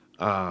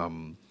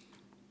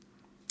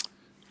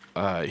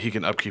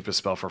upkeep a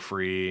spell for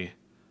free.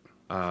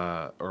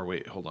 Or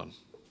wait, hold on.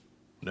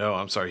 No,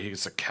 I'm sorry. He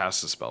gets to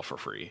cast a spell for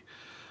free.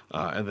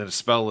 And then his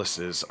spell list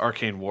is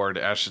Arcane Ward,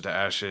 Ashes to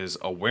Ashes,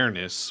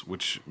 Awareness,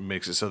 which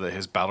makes it so that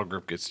his battle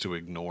group gets to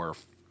ignore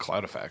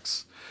cloud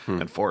effects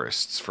and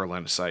forests for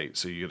line of sight,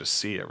 so you get to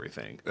see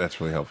everything.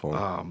 That's really helpful.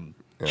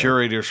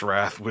 Curator's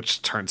Wrath,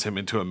 which turns him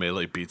into a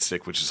melee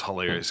beatstick, which is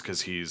hilarious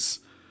because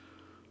he's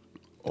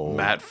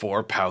Mat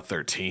 4, POW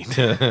 13.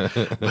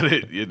 But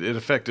it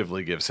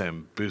effectively gives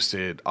him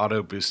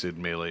auto-boosted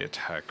melee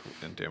attack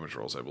and damage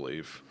rolls, I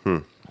believe.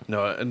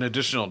 No, an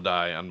additional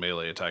die on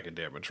melee attack and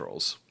damage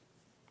rolls.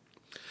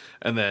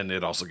 And then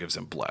it also gives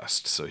him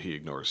Blessed, so he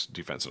ignores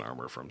defense and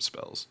armor from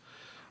spells.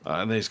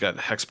 And then he's got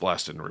Hex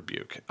Blast and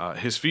Rebuke.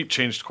 His feat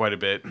changed quite a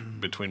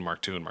bit between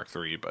Mark II and Mark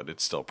III, but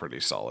it's still pretty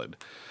solid.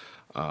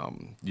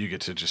 You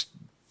get to just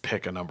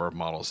pick a number of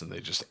models and they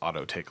just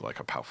auto take like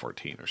a POW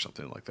 14 or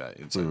something like that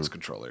inside his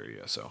control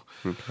area. So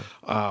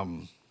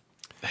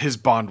his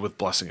bond with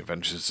Blessing of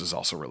Vengeance is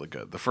also really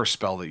good. The first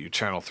spell that you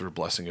channel through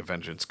Blessing of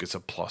Vengeance gets a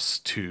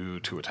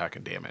 +2 to attack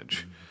and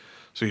damage.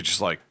 So you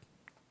just like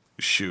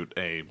shoot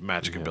a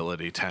magic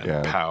ability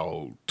 10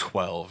 POW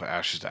 12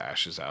 Ashes to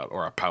Ashes out,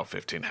 or a POW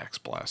 15 Hex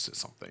Blast is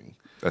something.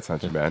 That's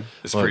not too bad.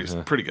 It's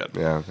pretty good.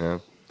 Yeah.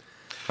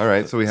 All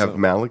right, so we have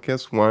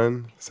Malekith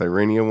 1,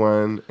 Cyrenia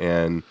 1,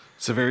 and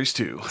Severius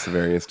 2.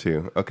 Severius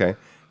 2. Okay.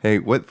 Hey,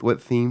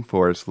 what theme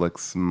force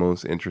looks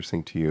most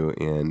interesting to you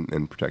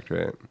in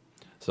Protectorate?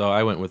 So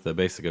I went with the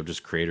basic of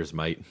just Creator's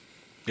Might.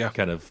 Yeah.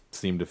 Kind of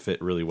seemed to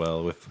fit really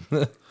well with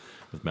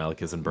with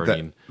Malekith and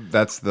Burning.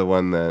 That's the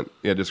one that...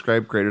 Yeah,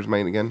 describe Creator's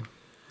Might again.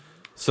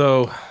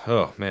 So,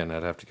 oh man,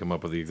 I'd have to come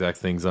up with the exact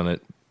things on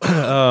it.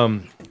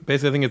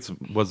 Basically, I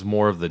think was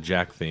more of the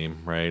Jack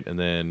theme, right? And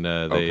then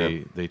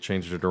they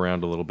changed it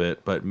around a little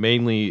bit, but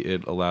mainly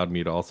it allowed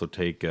me to also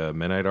take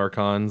Menite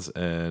Archons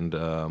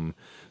and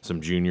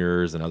some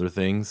juniors and other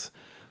things,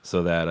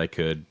 so that I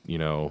could,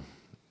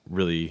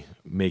 really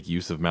make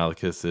use of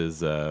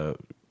Malicus's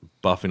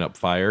buffing up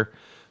fire.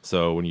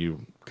 So when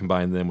you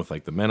combine them with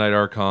like the Menite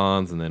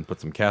Archons and then put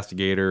some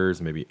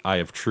Castigators, maybe Eye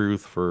of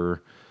Truth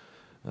for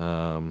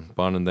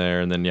Bond in there,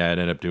 and then I'd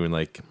end up doing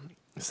like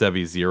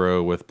Sevi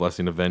Zero with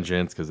Blessing of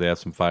Vengeance because they have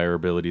some fire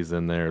abilities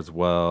in there as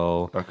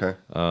well. Okay.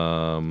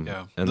 And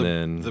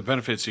then the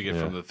benefits you get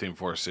from the theme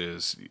force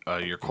is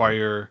your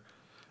choir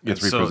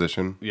Gets and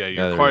reposition.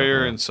 Your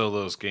choir and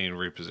solos gain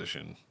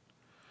reposition.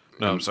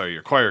 No, I'm sorry,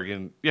 your choir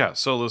gain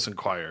solos and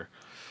choir,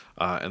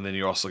 and then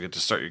you also get to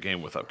start your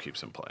game with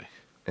upkeeps in play.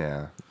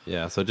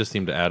 Yeah. So it just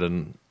seemed to add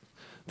in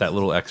that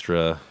little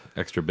extra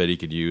bit he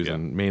could use,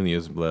 and mainly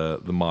is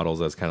the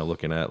models I was kind of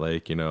looking at,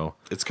 like,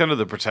 It's kind of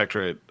the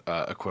Protectorate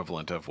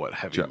equivalent of what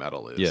heavy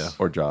metal is. Yeah.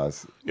 Or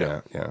Jaws.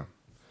 Yeah.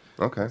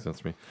 Okay.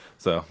 That's me.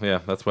 So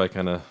that's why I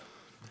kind of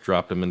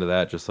dropped him into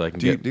that, just so I can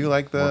Do get you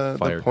like more the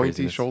fire pointy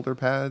craziness. shoulder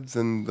pads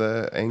and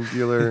the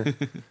angular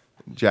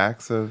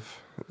jacks of?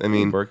 I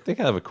mean, They kind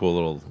of have a cool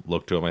little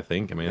look to them, I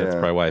think. I mean, that's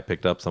probably why I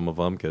picked up some of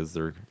them, because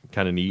they're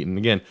kind of neat. And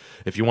again,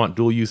 if you want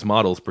dual use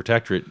models,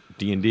 Protectorate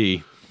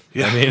D&D,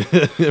 I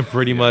mean,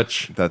 pretty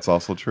much that's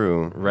also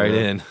true. right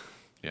in.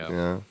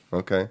 Yeah.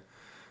 Okay.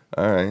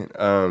 All right.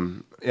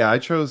 I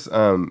chose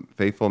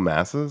Faithful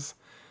Masses.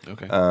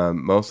 Okay.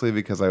 Mostly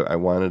because I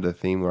wanted a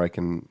theme where I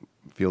can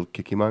field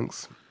Kicky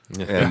Monks.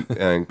 And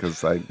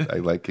because I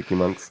like Kicky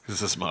Monks. Because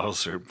this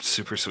model's are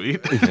super sweet.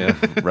 Yeah.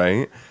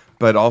 Right.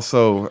 But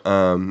also,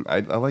 I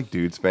like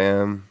Dude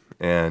Spam,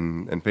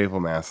 and Faithful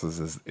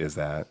Masses is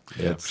that.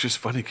 It's just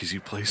funny because you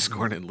play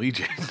Scorn and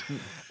Legion.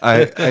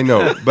 I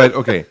know, but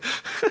okay.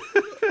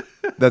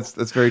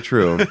 That's very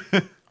true.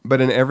 But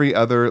in every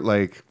other,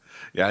 like,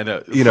 Yeah, I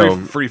know. know-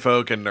 Free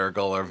Folk and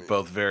Nurgle are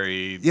both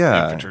very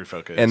yeah, infantry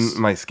focused. and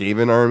my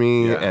Skaven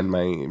army Yeah. and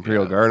my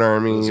Imperial Guard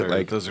army,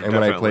 Those are and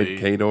when I played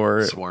definitely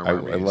Khador, swarm I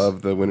armies.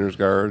 love the Winter's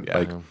Guard,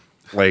 Yeah.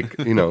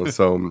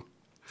 So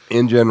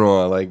in general,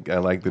 I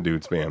like the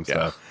Dude Spam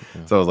stuff.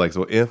 So I was like,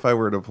 so if I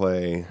were to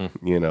play,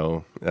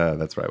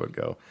 that's where I would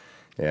go,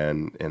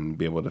 and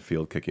be able to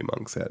field Kicky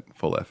Monks at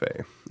full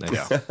FA.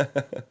 Nice. Yeah.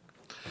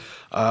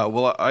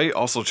 Well, I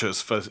also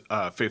chose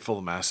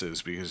Faithful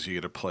Masses because you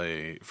get to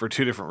play for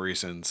two different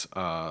reasons.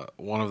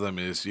 One of them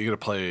is you get to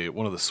play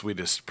one of the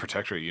sweetest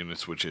Protectorate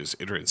units, which is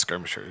Iterant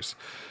Skirmishers,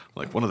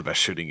 like one of the best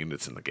shooting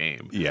units in the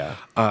game. Yeah.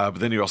 But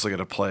then you also get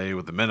to play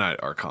with the Menite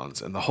Archons,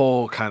 and the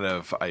whole kind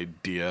of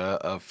idea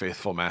of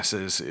Faithful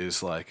Masses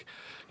is like,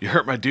 you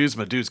hurt my dudes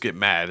get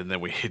mad, and then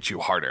we hit you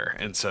harder.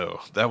 And so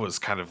that was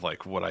kind of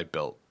like what I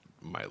built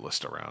my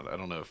list around. I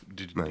don't know if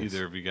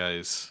either of you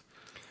guys.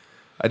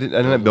 I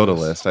didn't build a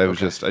list. I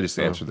just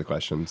answered the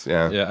questions.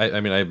 Yeah. Yeah, I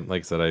mean,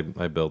 like I said,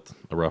 I built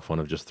a rough one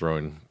of just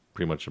throwing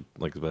pretty much a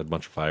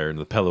bunch of fire and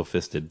the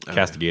pillow-fisted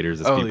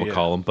castigators, as people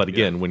call them. But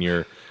again, when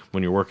you're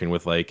working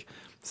with like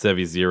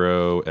Sevi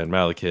Zero and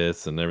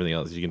Malicus and everything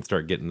else, you can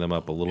start getting them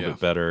up a little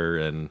bit better.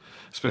 And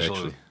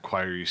Especially with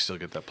choir, you still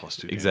get that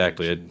 +2.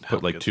 exactly, damage I'd and put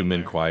help like get 2 them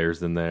min there.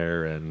 choirs in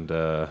there, and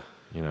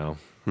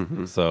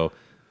so.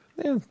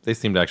 Yeah, they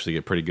seem to actually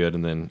get pretty good.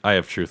 And then Eye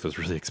of Truth was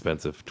really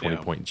expensive,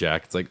 20-point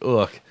jack. It's like,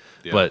 ugh.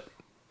 Yeah. But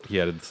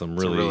he added some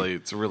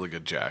It's a really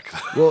good jack.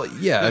 well,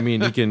 yeah. I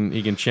mean, he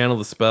can channel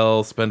the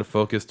spell, spend a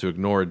focus to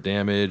ignore a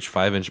damage,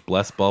 5-inch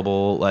bless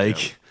bubble.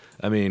 Like,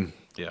 I mean,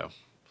 Yeah.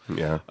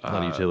 Yeah. a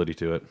lot of utility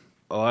to it.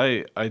 Well,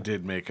 I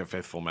did make a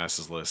Faithful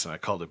Masses list, and I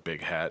called it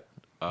Big Hat.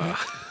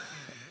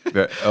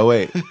 Oh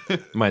wait.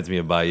 Reminds me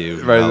of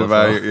Bayou. Right, the Malifaux.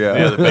 value,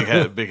 Yeah,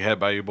 the Big Hat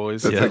by you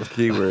boys. That's a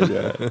keyword,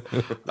 yeah.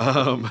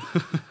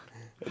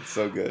 It's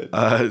so good.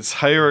 It's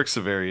Hierarch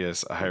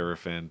Severius, a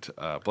Hierophant,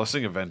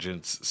 Blessing of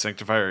Vengeance,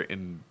 Sanctifier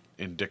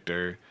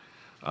Indictor,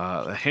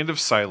 the Hand of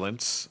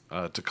Silence,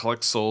 to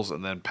collect souls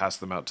and then pass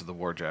them out to the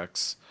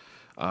Warjacks,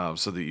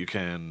 so that you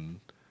can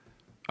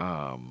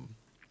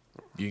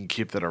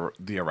keep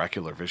the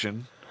Oracular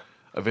Vision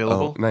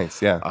available. Oh,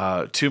 nice,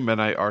 yeah. 2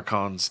 Menite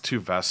Archons, 2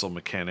 Vassal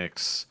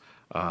Mechanics,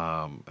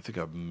 I think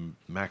a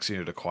max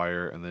unit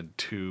acquire, and then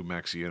 2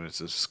 max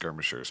units of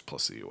Skirmishers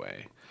plus the UA.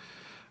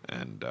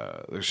 And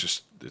there's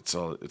just it's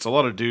a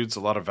lot of dudes,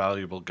 a lot of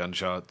valuable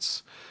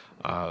gunshots.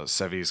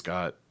 Sevi's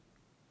got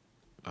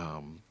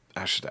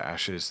Ashes to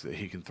Ashes that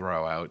he can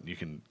throw out. You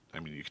can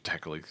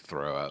technically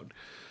throw out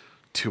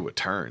 2 a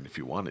turn if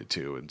you wanted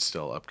to, and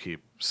still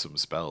upkeep some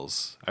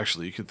spells.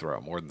 Actually, you can throw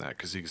out more than that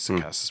because he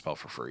can cast a spell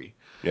for free.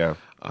 Yeah.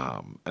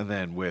 And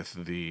then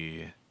with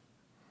the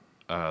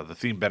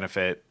theme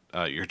benefit,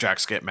 your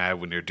jacks get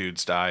mad when your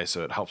dudes die,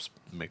 so it helps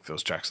make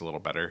those jacks a little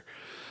better.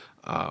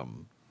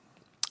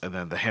 And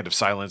then the Hand of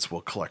Silence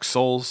will collect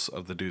souls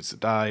of the dudes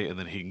that die, and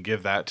then he can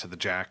give that to the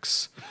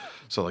jacks.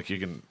 So like you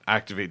can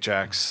activate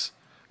jacks,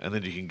 and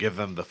then you can give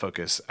them the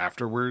focus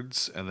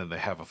afterwards, and then they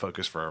have a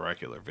focus for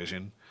Oracular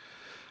Vision.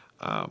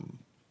 And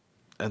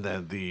And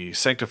then the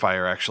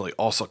Sanctifier actually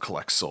also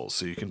collects souls,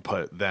 so you can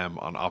put them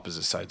on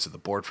opposite sides of the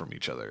board from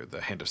each other,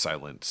 the Hand of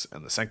Silence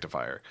and the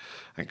Sanctifier,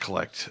 and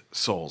collect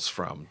souls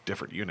from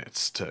different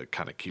units to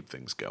kind of keep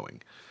things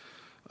going.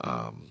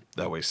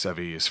 That way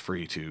Sevi is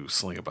free to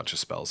sling a bunch of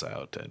spells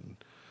out and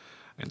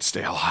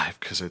stay alive,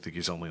 because I think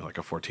he's only like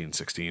a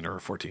 14-16 or a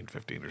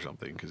 14-15 or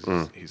something,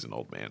 because he's an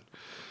old man.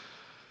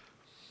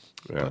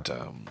 Yeah. But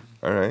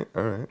All right.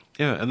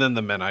 yeah, and then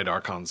the Menite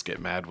Archons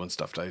get mad when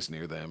stuff dies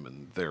near them,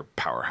 and they're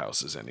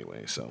powerhouses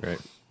anyway. So Right.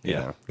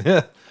 Yeah.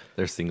 Yeah.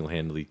 They're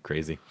single-handedly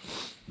crazy.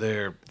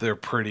 they're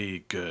pretty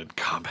good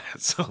combat.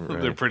 So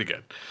they're pretty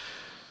good.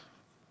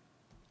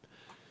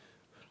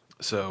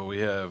 So we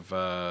have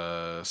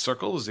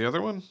Circle is the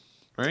other one,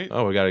 right?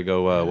 Oh, we got to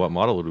go. What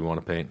model would we want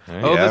to paint?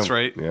 Right? Oh, Yeah, that's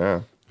right.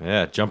 Yeah.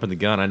 Yeah, jumping the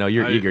gun. I know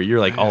you're eager. You're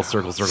like all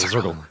circle.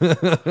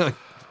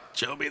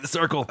 Show me the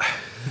circle.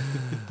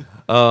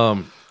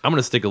 I'm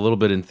gonna stick a little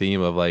bit in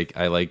theme of like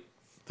I like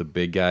the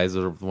big guys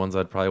are the ones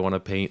I'd probably want to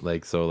paint.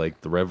 Like so,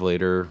 like the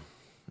Revelator,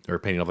 or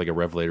painting off like a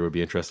Revelator would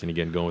be interesting.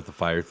 Again, going with the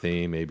fire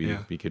theme. Maybe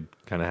we could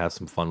kind of have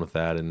some fun with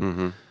that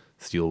and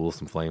steal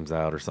some flames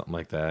out or something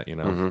like that. You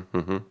know,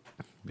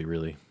 be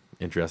really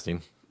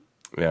interesting.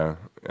 Yeah.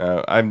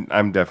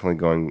 I'm definitely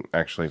going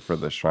actually for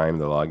the Shrine of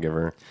the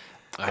Lawgiver.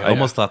 I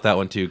almost thought that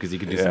one too because you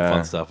could do some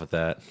fun stuff with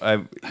that.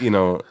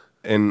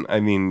 And I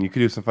mean, you could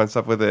do some fun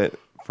stuff with it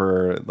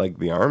for like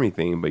the army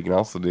theme, but you can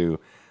also do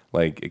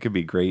like it could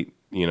be great,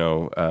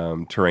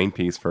 terrain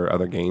piece for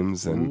other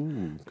games,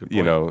 and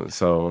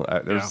so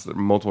there's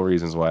multiple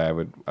reasons why I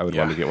would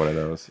want to get one of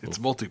those. It's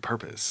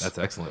multi-purpose. That's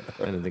excellent.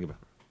 I didn't think about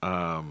it.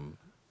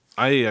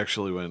 I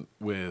actually went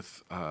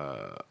with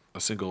a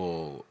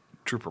single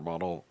trooper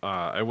model.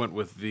 I went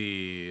with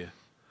the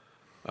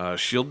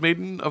Shield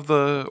Maiden of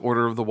the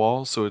Order of the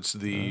Wall. So it's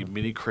the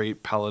mini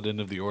crate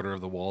Paladin of the Order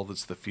of the Wall.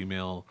 That's the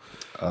female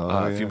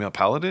female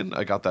Paladin.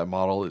 I got that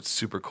model. It's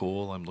super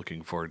cool. I'm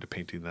looking forward to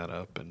painting that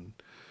up, and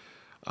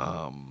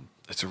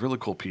it's a really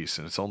cool piece.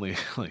 And it's only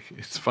like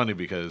it's funny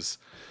because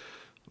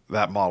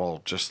that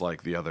model, just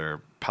like the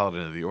other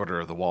Paladin of the Order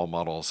of the Wall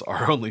models,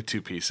 are only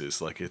two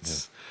pieces. Like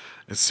it's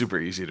super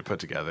easy to put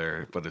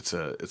together, but it's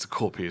a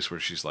cool piece where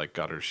she's like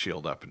got her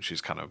shield up and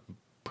she's kind of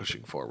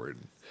pushing forward.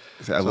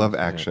 I love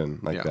action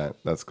like that.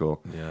 That's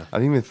cool. Yeah. I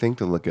didn't even think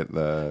to look at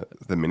the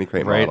mini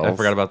crate Right, models. I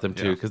forgot about them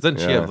too. Because then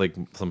she have like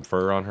some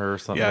fur on her or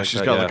something. Yeah, like she's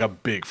that. got like a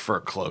big fur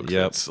cloak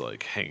Yep. that's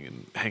like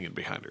hanging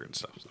behind her and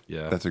stuff.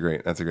 Yeah, That's a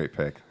great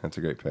pick.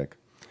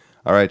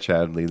 All right,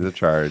 Chad, lead the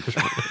charge.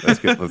 let's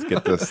get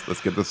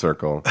the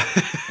circle.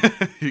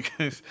 You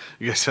guys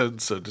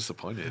sound so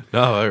disappointed.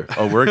 no.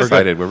 Oh, we're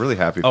excited. We're really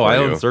happy for Oh, I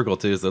you. own Circle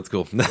too, so that's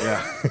cool.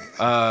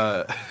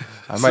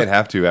 I might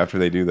have to after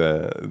they do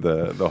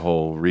the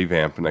whole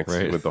revamp next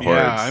with the hordes.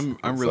 Yeah,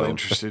 I'm really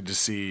interested to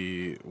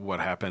see what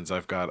happens.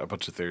 I've got a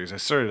bunch of theories. I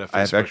started a Facebook I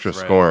have extra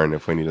thread. scorn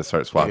if we need to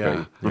start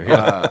swapping.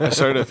 Yeah. I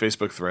started a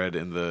Facebook thread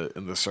in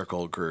the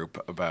Circle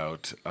group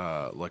about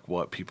like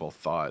what people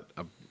thought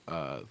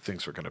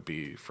things were going to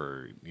be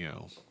for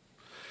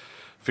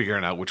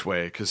figuring out which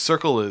way, because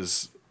Circle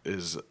is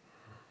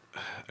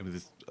I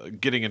mean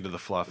getting into the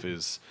fluff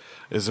is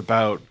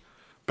about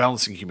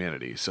balancing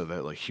humanity so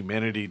that like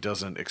humanity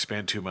doesn't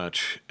expand too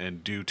much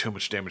and do too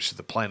much damage to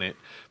the planet,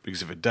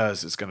 because if it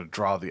does, it's going to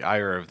draw the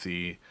ire of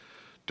the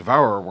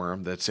Devourer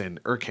Worm that's in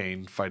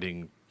Urkane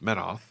fighting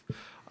Menoth.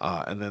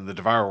 And then the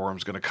Devourer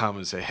Worm's going to come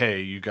and say,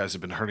 hey, you guys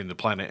have been hurting the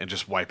planet, and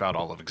just wipe out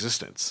all of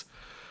existence.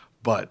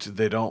 But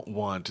they don't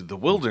want the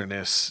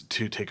wilderness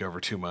to take over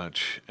too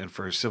much and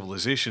for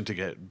civilization to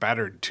get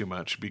battered too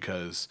much,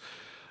 because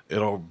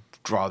it'll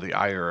draw the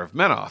ire of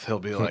Menoth. He'll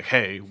be like,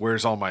 hey,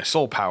 where's all my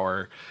soul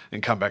power?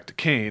 And come back to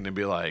Cain and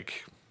be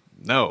like,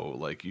 no,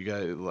 like you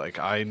guys, like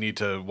I need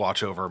to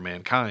watch over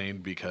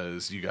mankind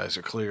because you guys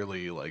are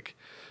clearly like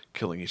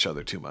killing each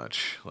other too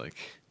much. Like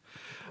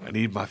I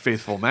need my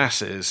faithful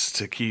masses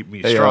to keep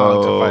me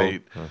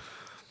strong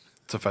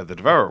to fight the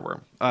Devourer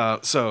Worm.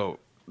 So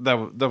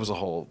that was a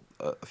whole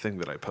thing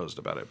that I posed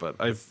about it. But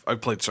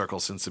I've played Circle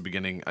since the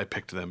beginning. I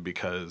picked them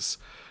because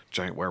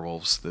giant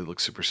werewolves, they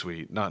look super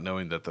sweet, not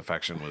knowing that the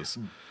faction was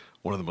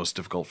one of the most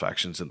difficult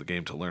factions in the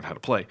game to learn how to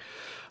play.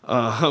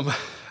 And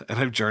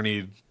I've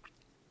journeyed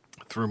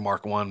through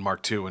Mark 1,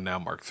 Mark 2, and now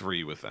Mark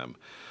 3 with them,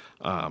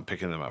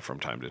 picking them up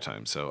from time to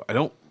time. So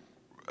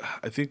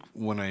I think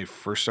when I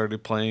first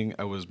started playing,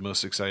 I was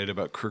most excited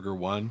about Kruger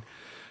 1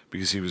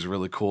 because he was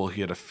really cool.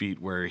 He had a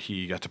feat where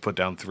he got to put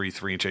down 3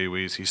 3-inch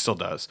AoEs. He still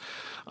does.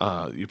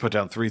 You put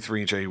down 3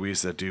 3-inch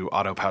AoEs that do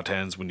auto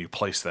pow-tens when you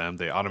place them.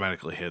 They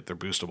automatically hit. They're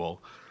boostable.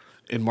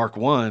 In Mark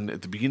 1,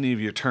 at the beginning of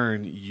your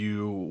turn,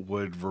 you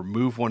would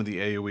remove one of the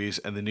AoEs,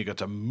 and then you got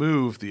to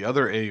move the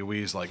other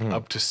AoEs like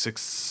up to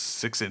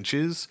 6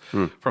 inches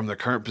from their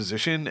current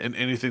position, and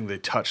anything they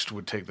touched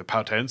would take the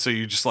pow-ten. So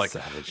you just like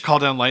call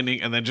down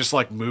lightning and then just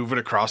like move it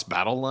across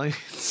battle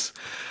lines.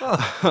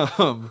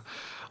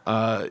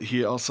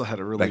 He also had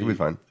a really... That could be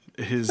fun.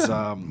 His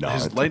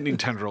lightning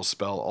tendril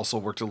spell also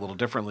worked a little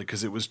differently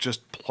because it was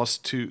just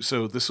 +2.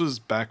 So this was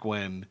back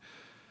when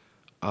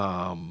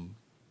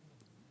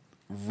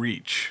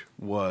reach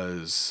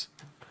was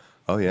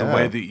Oh yeah. the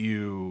way that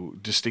you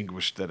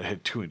distinguished that it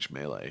had 2-inch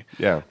melee.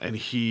 Yeah. And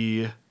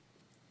he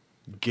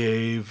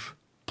gave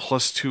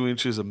plus 2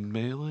 inches of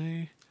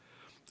melee,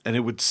 and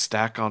it would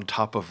stack on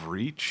top of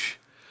reach.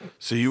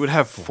 So you would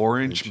have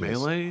 4-inch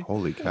melee.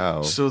 Holy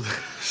cow. So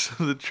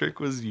the trick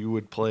was you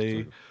would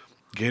play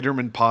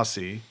Gatorman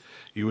Posse.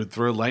 You would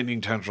throw lightning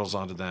tendrils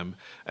onto them,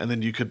 and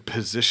then you could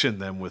position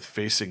them with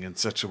facing in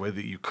such a way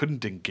that you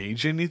couldn't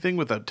engage anything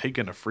without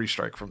taking a free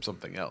strike from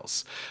something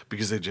else,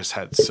 because they just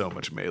had so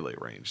much melee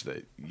range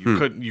that you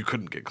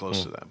couldn't get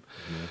close to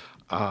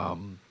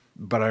them.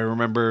 But I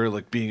remember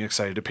like being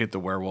excited to paint the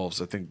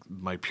werewolves. I think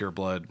my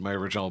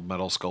original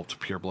metal sculpt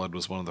Pureblood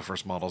was one of the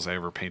first models I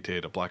ever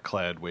painted. A black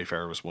clad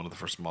Wayfarer was one of the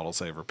first models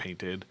I ever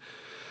painted.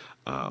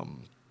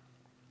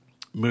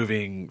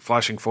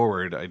 Flashing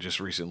forward, I just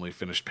recently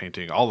finished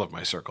painting all of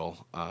my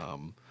circle.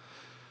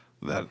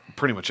 That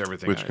pretty much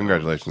everything. Which,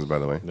 congratulations, by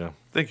the way. Yeah.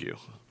 Thank you.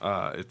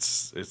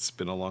 It's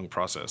been a long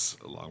process,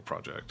 a long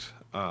project,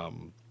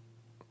 and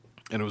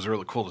it was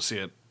really cool to see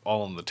it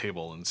all on the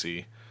table and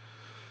see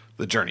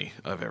the journey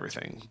of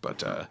everything.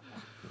 But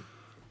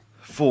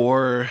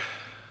for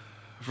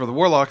the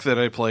Warlock that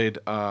I played,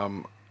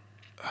 I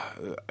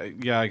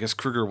guess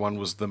Kruger 1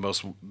 was the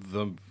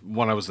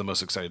one I was the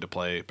most excited to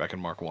play back in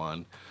Mark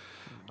 1.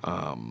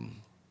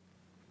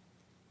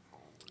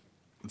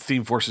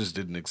 Theme forces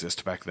didn't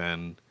exist back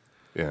then.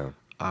 Yeah.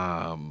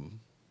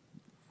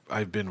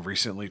 I've been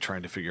recently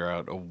trying to figure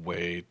out a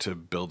way to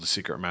build a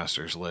Secret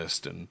Masters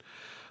list, and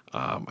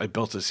I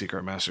built a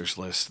Secret Masters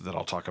list that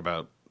I'll talk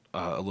about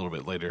a little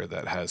bit later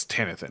that has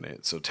Tanith in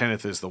it. So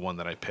Tanith is the one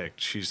that I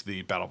picked. She's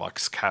the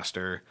Battlebox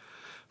caster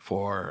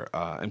for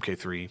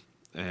MK3,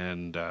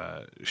 and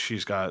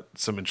she's got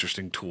some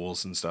interesting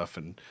tools and stuff,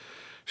 and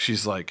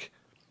she's like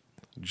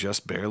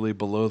just barely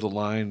below the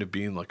line of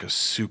being like a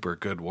super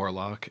good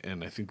warlock,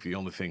 and I think the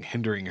only thing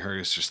hindering her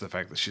is just the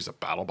fact that she's a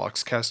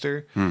Battlebox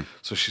caster.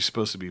 So she's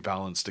supposed to be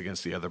balanced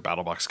against the other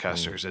Battlebox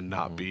casters and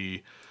not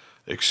be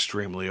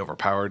extremely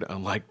overpowered,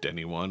 unlike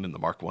Denny 1 and the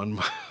Mark 1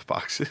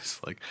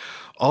 boxes. Like,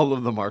 all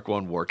of the Mark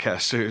 1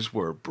 warcasters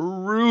were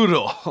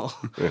brutal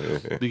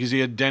because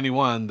you had Denny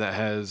 1 that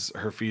has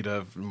her feat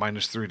of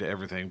 -3 to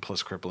everything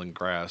plus crippling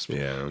grasp.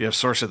 Yeah. You have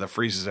Sorcerer that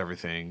freezes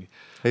everything.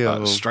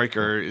 Heyo.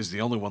 Striker is the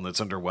only one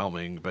that's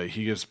underwhelming, but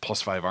he gives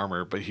 +5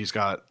 armor, but he's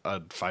got a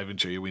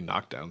 5-inch AoE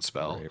knockdown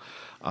spell.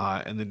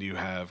 Right. And then you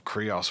have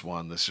Krios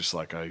 1 that's just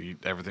like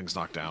everything's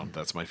knocked down.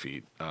 That's my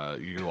feat.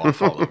 You all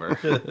fall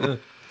over.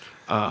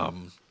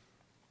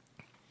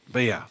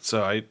 But yeah,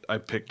 so I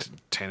picked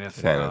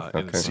Tanith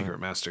in Secret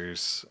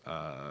Masters,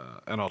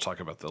 and I'll talk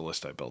about the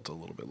list I built a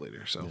little bit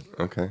later. So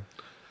Okay.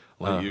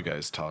 let you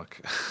guys talk.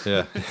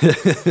 Yeah.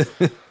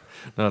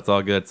 No, it's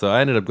all good. So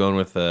I ended up going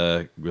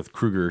with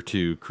Kruger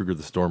too, Kruger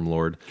the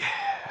Stormlord.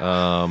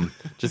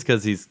 Just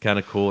because he's kind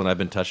of cool, and I've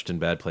been touched in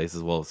bad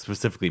places. Well,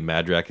 specifically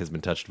Madrak has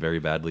been touched very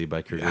badly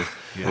by Kruger.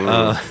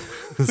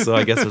 So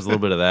I guess there's a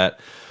little bit of that,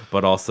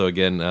 but also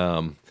again,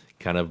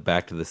 kind of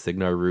back to the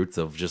Signar roots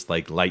of just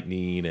like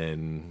lightning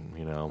and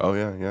Oh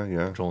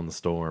yeah. controlling the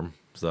storm.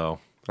 So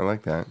I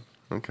like that.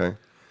 Okay.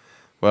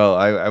 Well,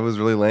 I was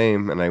really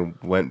lame, and I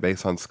went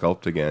based on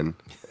sculpt again,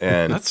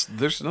 and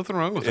There's nothing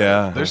wrong with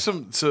Yeah. that. There's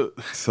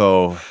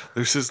so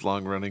there's this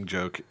long running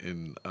joke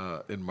in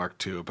Mark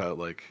II about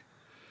like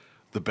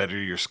the better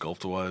your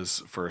sculpt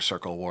was for a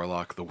circle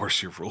warlock, the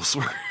worse your rules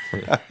were.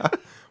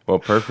 well,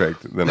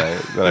 perfect. Then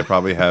I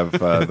probably have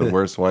the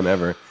worst one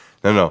ever.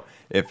 No.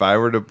 If I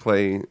were to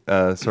play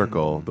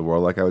Circle, the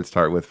warlock I would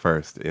start with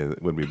first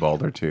would be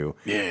Baldur 2.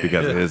 Yeah.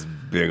 Because of his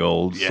big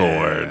old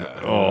sword.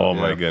 Oh,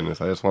 my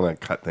goodness. I just want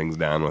to cut things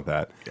down with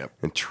that. Yep.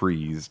 And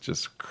trees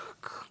just...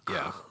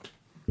 Yeah.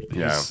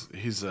 Yeah.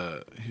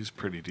 He's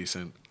pretty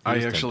decent. I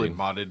actually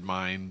modded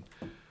mine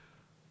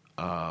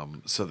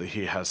so that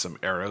he has some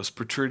arrows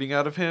protruding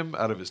out of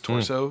his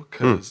torso.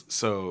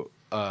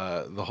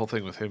 The whole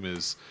thing with him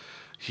is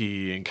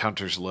he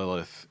encounters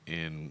Lilith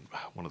in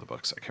one of the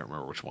books. I can't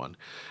remember which one,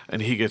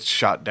 and he gets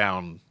shot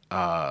down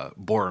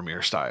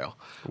Boromir style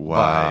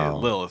by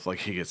Lilith. Like,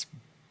 he gets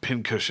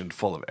pincushioned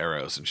full of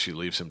arrows, and she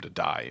leaves him to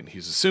die, and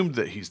he's assumed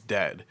that he's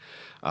dead.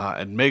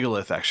 And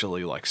Megalith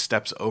actually like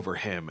steps over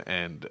him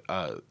and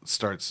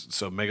starts.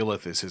 So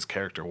Megalith is his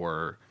character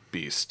war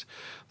beast.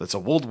 That's a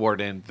Wold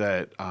Warden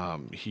that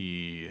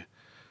he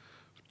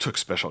took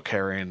special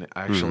care in.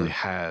 Actually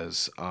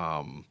has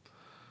some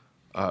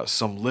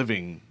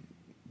living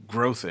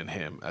growth in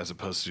him as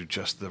opposed to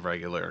just the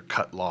regular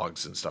cut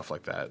logs and stuff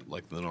like that,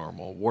 like the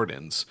normal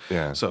wardens.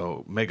 Yeah.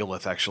 So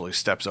Megalith actually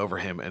steps over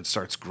him and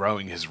starts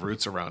growing his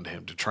roots around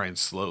him to try and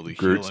slowly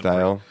Groot heal him.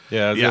 style.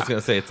 yeah, I was just gonna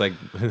say it's like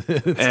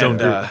Stone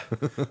Groot.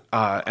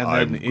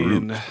 And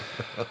then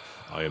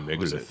I am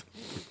Megalith.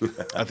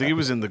 I think it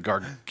was in the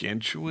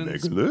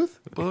Gargantuans Megalith?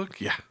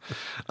 book. Yeah.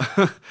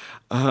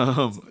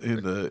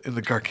 In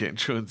the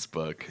Gargantuans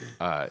book,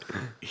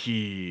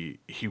 he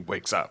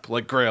wakes up.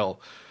 Like Grail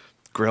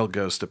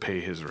goes to pay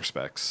his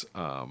respects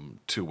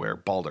to where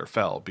Baldur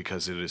fell,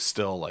 because it is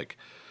still like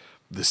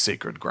the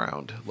sacred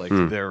ground. Like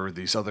there are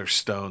these other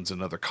stones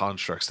and other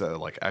constructs that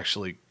like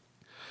actually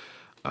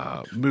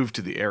moved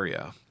to the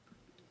area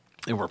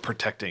and were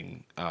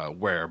protecting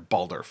where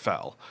Balder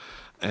fell.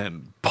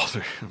 And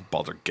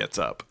Balder gets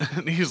up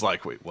and he's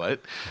like, "Wait, what?"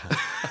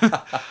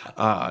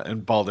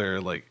 And Balder,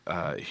 like,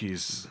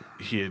 his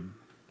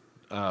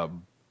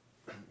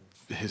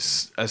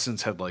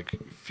essence had like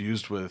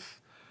fused with,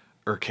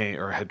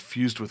 had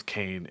fused with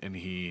Cain, and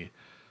he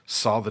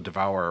saw the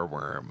Devourer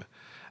worm,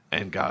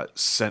 and got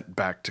sent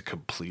back to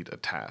complete a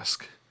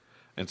task.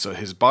 And so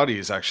his body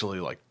is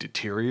actually like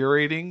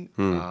deteriorating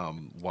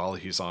while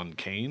he's on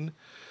Cain,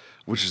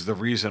 which is the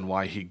reason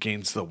why he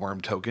gains the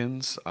worm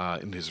tokens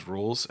in his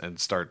rules and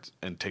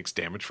takes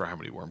damage for how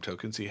many worm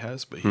tokens he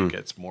has, but he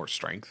gets more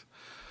strength.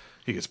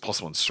 He gets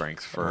 +1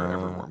 strength for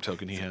every worm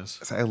token he has.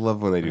 So I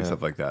love when they do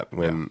stuff like that.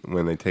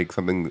 When they take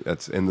something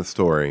that's in the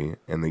story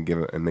and they give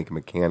it and make a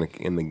mechanic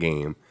in the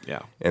game.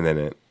 Yeah. And then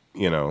it,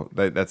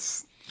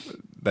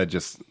 that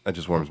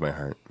just warms my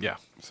heart. Yeah.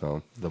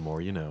 So The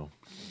more you know.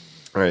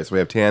 all right, so we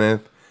have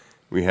Tanith,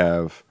 we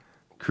have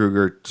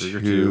Kruger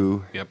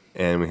 2, Yep.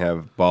 and we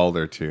have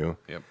Balder 2.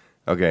 Yep.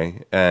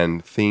 Okay,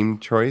 and theme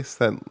choice,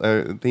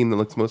 that theme that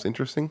looks most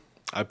interesting?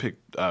 I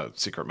picked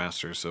Secret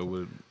Masters, so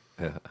would.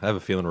 Yeah, I have a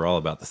feeling we're all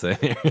about the same.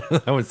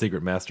 I went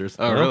Secret Masters.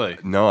 Oh, really?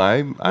 No,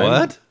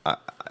 What?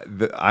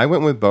 I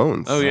went with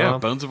Bones. Oh, yeah.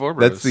 Bones of Orboros.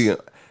 That's the.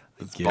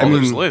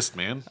 Balder's list,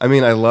 man. I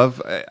mean,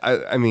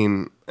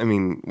 I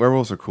mean,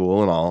 werewolves are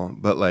cool and all,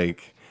 but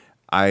like,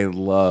 I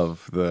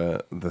love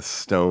the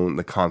stone,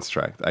 the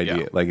construct idea.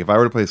 Yeah. Like, if I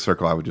were to play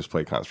Circle, I would just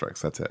play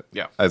constructs. That's it.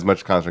 Yeah. As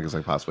much construct as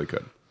I possibly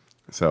could.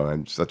 So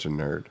I'm such a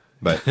nerd.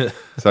 But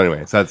so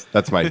anyway, so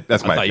that's my I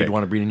thought pick. you'd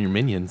want to bring in your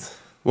minions.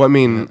 Well, I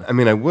mean,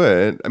 I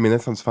would. I mean,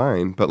 that sounds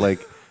fine. But like,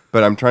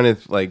 but I'm trying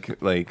to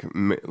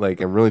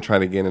I'm really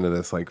trying to get into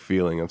this like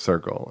feeling of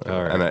Circle,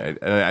 All right.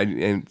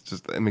 and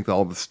just make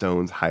all the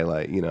stones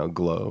highlight,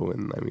 glow,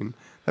 and I mean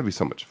that'd be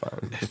so much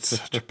fun. It's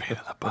such a pain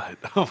in the butt.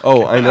 Oh, my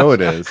Oh, I know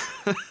it is.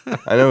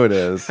 I know it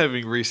is.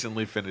 Having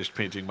recently finished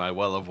painting my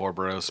Well of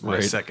Orboros, my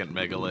Right. second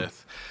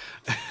megalith,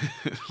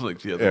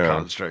 like the other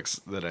constructs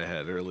that I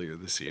had earlier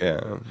this year.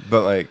 Yeah,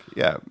 but like,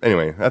 yeah.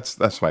 Anyway,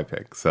 that's my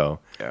pick. So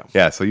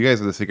Yeah. So you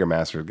guys are the Secret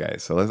Masters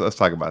guys. So let's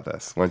talk about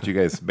this. Why don't you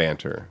guys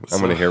banter? I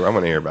want to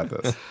hear about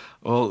this.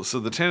 Well, so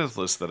the Tanith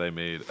list that I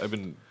made, I've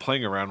been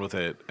playing around with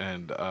it,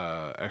 and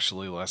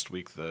actually last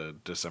week the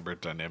December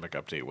dynamic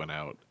update went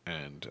out,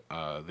 and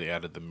they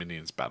added the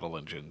Minions battle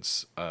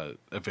engines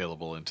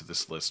available into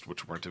this list,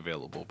 which weren't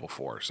available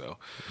before. So,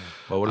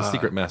 Well, what does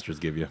Secret Masters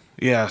give you?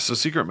 yeah, so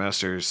Secret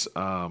Masters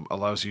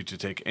allows you to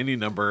take any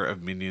number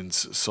of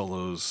minions,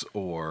 solos,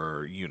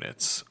 or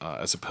units,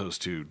 as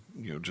opposed to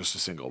just a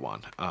single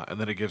one, and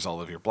then it gives all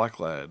of your black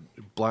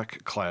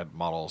clad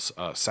models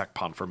sack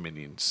pawn for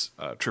minions,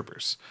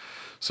 troopers.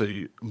 So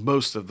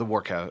most of the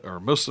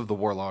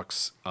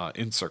warlocks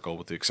in Circle,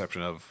 with the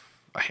exception of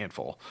a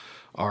handful,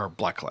 are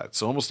black clad.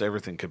 So almost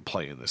everything could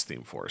play in this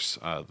theme force.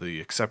 The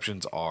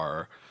exceptions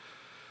are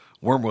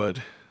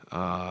Wormwood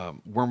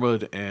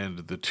and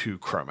the 2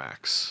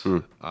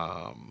 Chromax,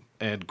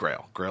 and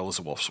Grail. Grail is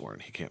a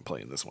Wolfsworn. He can't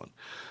play in this one,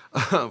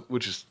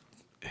 which is,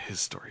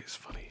 his story is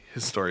funny.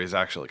 His story is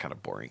actually kind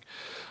of boring.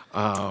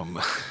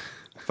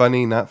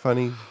 Funny, not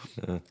funny.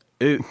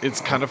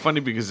 It's kind of funny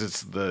because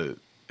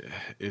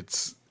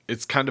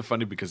it's kind of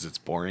funny because it's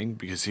boring,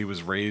 because he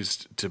was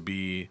raised to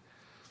be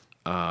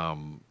a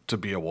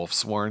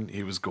Wolfsworn.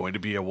 He was going to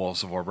be a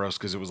Wolves of Orboros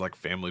because it was like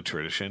family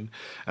tradition.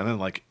 And then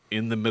like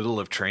in the middle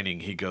of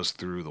training, he goes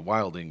through the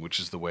Wilding, which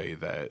is the way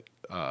that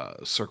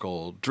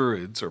Circle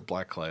Druids or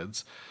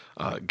Blackclads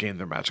gain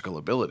their magical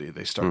ability.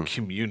 They start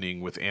communing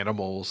with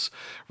animals,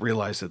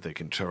 realize that they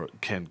can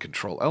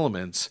control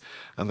elements,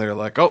 and they're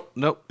like, "Oh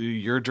no,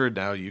 you're a druid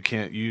now. You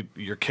can't.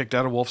 You're kicked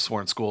out of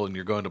Wolfsworn school, and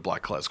you're going to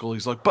Blackclad school."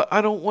 He's like, "But I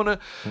don't want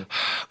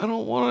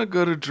to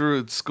go to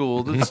druid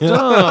school. That's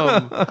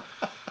dumb."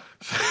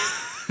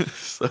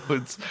 So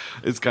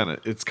it's kind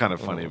of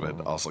funny,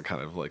 but also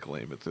kind of like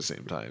lame at the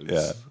same time.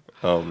 Yeah.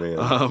 Oh man.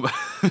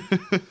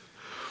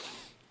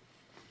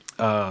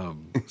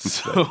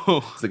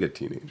 So It's like a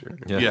teenager.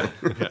 yeah.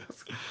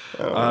 I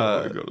don't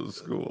want to go to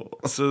school.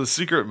 So the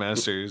Secret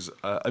Masters,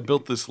 I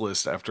built this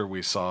list after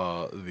we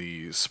saw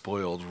the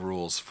spoiled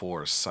rules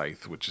for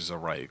Scythe, which is a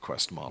Riot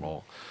Quest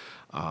model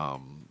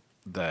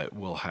that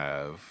will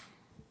have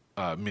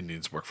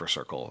minions work for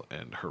Circle,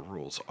 and her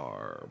rules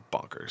are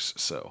bonkers.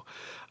 So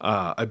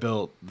I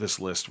built this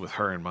list with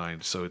her in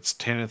mind. So it's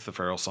Tanith the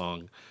Feral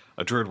Song,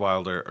 a Druid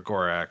Wilder, a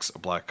Gorax,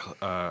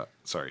 a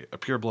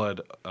Pureblood,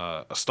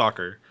 a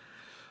Stalker,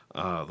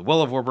 the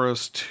Well of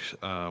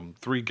Orboros,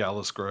 3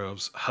 Gallus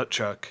Groves,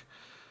 Hutchuck,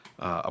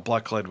 a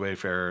Blackclad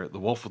Wayfarer, the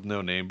Wolf with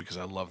No Name, because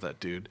I love that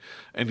dude,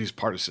 and he's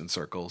Partisan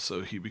Circle,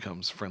 so he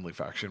becomes friendly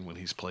faction when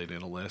he's played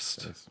in a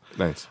list.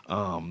 Nice.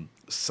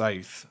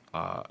 Scythe,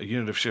 a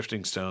unit of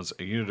Shifting Stones,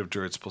 a unit of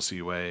Druids plus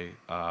UA,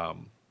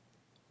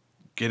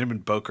 get him in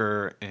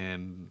Boker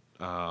and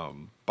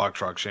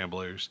Bogtrog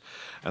Shamblers,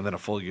 and then a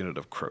full unit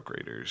of Croak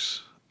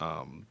Raiders.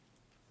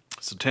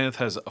 So Tanith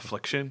has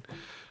Affliction,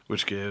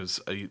 which gives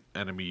a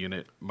enemy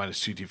unit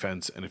 -2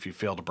 defense, and if you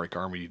fail to break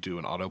armor, you do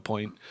an auto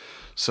point.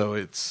 So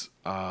it's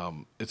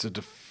an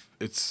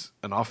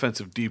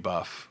offensive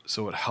debuff,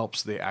 so it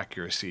helps the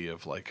accuracy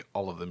of like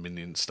all of the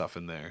minion stuff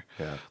in there.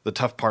 Yeah. The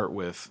tough part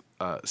with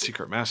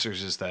Secret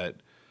Masters is that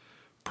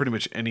pretty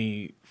much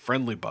any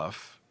friendly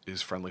buff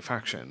is friendly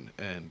faction,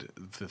 and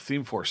the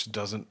theme force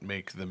doesn't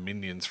make the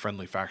minions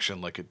friendly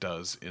faction like it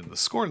does in the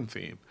Scorn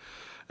theme.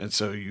 And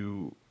so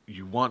you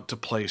want to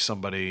play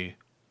somebody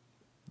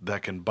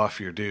that can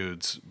buff your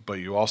dudes, but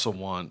you also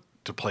want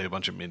to play a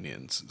bunch of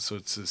minions. So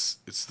it's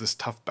this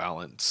tough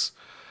balance.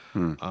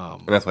 And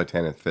that's why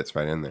Tanith fits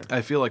right in there.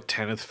 I feel like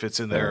Tanith fits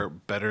in there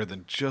better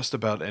than just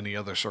about any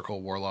other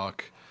Circle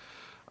Warlock.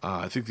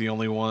 I think the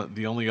only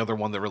other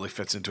one that really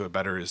fits into it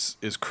better is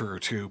Kruger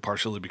 2,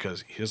 partially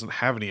because he doesn't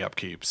have any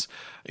upkeeps.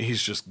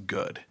 He's just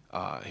good.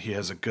 He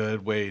has a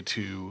good way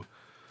to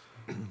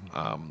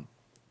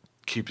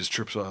keep his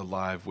troops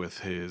alive with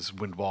his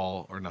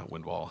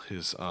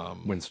his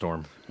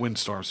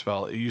Windstorm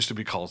spell. It used to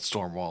be called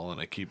Stormwall, and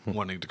I keep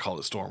wanting to call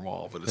it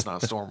Stormwall, but it's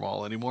not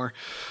Stormwall anymore.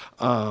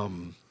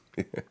 And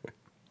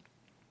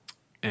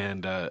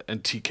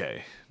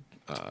TK.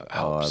 I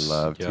Helps.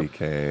 love Yep.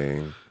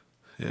 TK.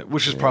 Yeah,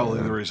 which is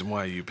probably the reason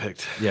why you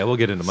picked. Yeah, we'll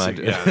get into mine.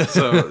 Yeah,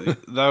 so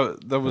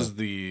that was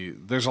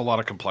There's a lot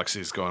of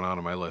complexities going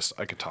on my list.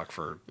 I could talk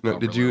for. No,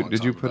 did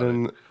you put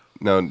in?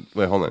 No,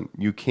 wait, hold on.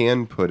 You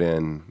can put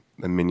in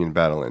the minion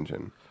battle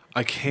engine.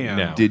 I can.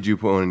 No. Did you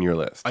put one in your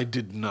list? I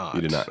did not.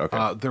 You did not.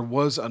 Okay. There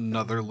was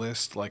another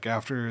list. Like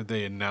after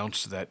they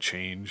announced that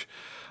change,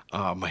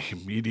 my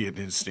immediate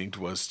instinct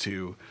was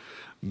to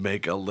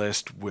make a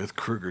list with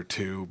Kruger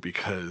 2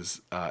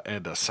 because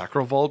and a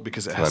Sacrovault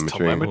because it has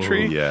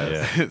telemetry. Ooh,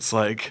 yes. It's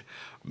like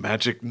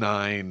Magic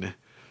 9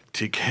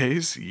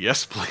 TKs.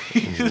 Yes,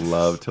 please.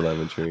 Love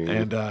telemetry.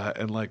 And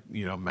like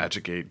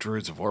Magic 8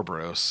 Druids of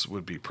Orboros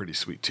would be pretty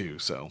sweet too.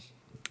 So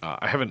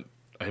I haven't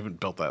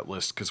built that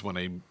list because when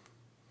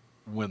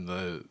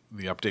the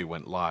update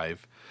went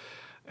live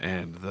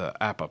and the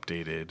app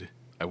updated,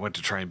 I went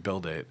to try and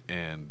build it,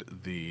 and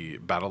the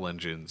battle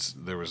engines,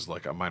 there was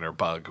like a minor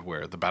bug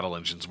where the battle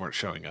engines weren't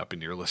showing up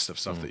in your list of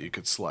stuff that you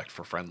could select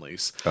for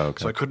friendlies. Oh,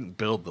 okay. So I couldn't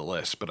build the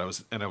list, but I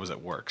was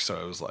at work, so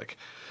I was like,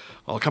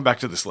 I'll come back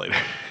to this later.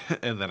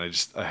 And then I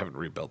haven't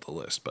rebuilt the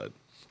list, but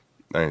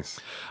Nice.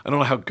 I don't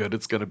know how good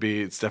it's going to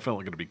be. It's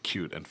definitely going to be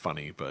cute and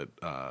funny, but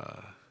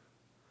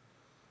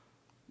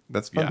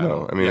That's fun Yeah.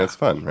 though. I mean, Yeah. that's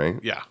fun, right?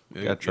 yeah.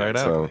 Gotta try it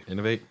out. So-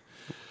 Innovate.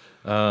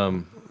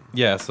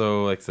 Yeah,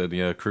 so like I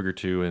said, Kruger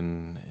 2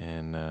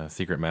 and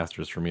Secret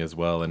Masters for me as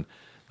well. And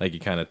like you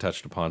kind of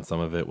touched upon some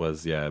of it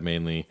was,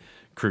 mainly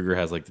Kruger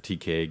has like the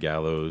TK,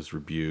 Gallows,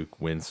 Rebuke,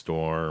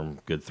 Windstorm,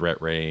 good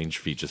threat range.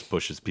 Feat just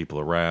pushes people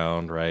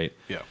around, right?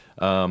 Yeah.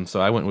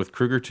 So I went with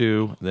Kruger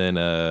 2, then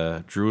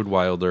Druid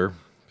Wilder,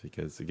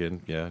 because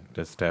again,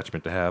 that's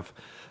attachment to have.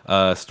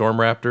 Storm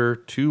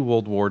Raptor, 2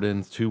 Wold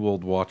Wardens, 2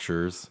 Wold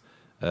Watchers,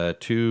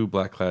 2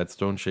 Blackclad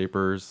Stone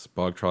Shapers,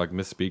 Bogtrog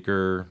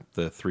Misspeaker,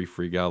 the 3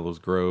 free Gallows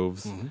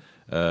Groves,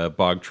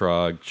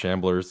 Bogtrog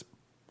Shamblers,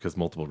 because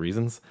multiple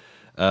reasons,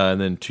 and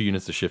then 2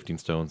 units of Shifting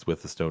Stones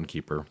with the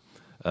Stonekeeper.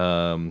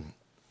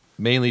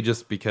 Mainly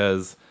just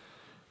because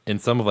in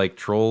some of like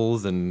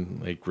Trolls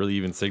and like really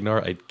even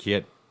Signar, I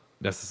can't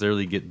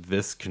necessarily get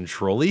this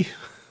control-y.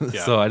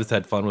 Yeah. So I just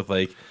had fun with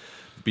like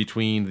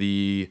between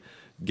the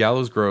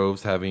Gallows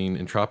Groves having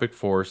Entropic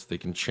Force, they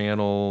can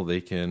channel, they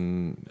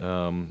can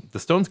the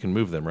stones can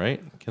move them,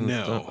 right? Can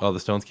No. the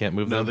stones can't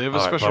move No, them? they have a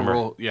All right, special bummer.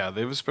 rule. Yeah,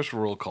 they have a special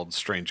rule called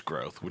Strange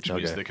Growth, which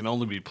means Okay. they can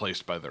only be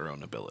placed by their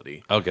own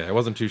ability. Okay, I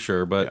wasn't too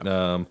sure, but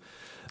But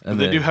and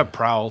they then- do have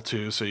Prowl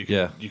too, so you can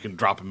Yeah. you can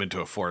drop them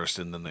into a forest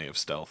and then they have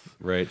Stealth.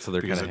 right, so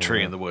they're Because kind a of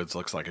tree in the woods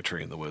looks like a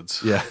tree in the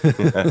woods. Yeah.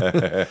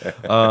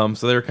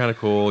 So they were kind of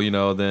cool,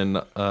 Then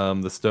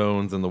the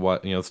stones and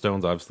the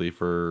stones obviously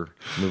for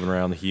moving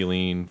around, the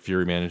healing,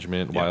 fury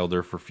management, Yeah.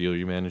 Wilder for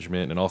fury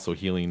management, and also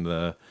healing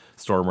the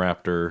Storm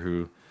Raptor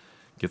who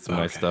gets some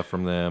nice Okay. stuff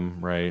from them,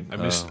 right? I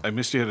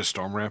missed you had a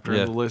Storm Raptor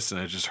yeah. in the list, and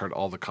I just heard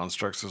all the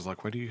constructs. I was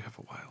like, why do you have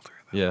a Wilder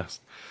in that Yeah,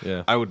 list?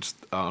 yeah. I would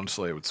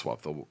honestly, I would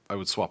swap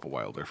a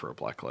Wilder for a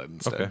Blackclad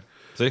instead. Okay.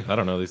 See, I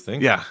don't know these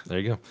things. Yeah. There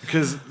you go.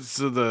 Because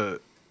so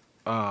the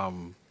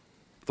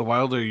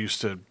Wilder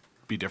used to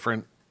be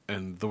different,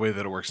 and the way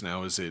that it works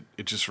now is it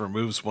just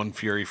removes 1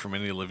 fury from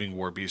any living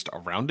war beast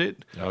around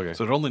it. Okay.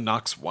 So it only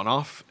knocks 1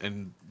 off,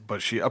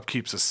 but she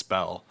upkeeps a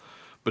spell.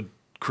 But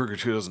Kruger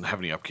 2 doesn't have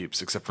any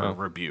upkeeps except for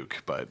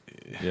Rebuke. But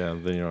Yeah,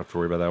 then you don't have to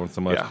worry about that one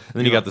so much. Yeah. And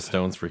then you got the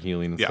stones for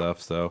healing and Yeah.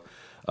 stuff. So,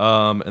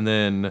 and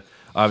then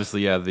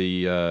obviously,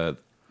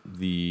 the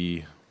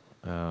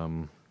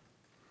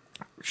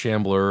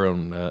Shambler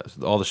and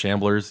all the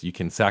Shamblers, you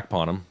can sack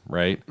pawn them,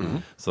 right? Mm-hmm.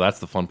 So that's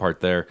the fun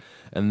part there.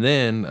 And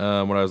then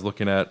when I was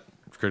looking at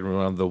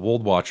the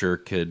Wold Watcher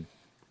could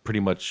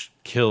pretty much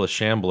kill a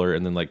Shambler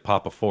and then like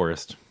pop a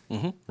forest,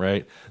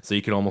 right? So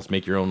you can almost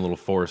make your own little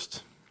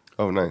forest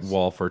nice.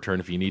 wall for a turn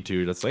if you need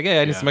to. That's like,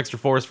 hey, I need Yeah. some extra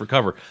force for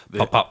cover.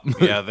 Pop, pop.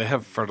 Yeah, they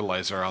have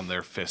fertilizer on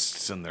their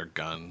fists and their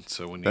gun.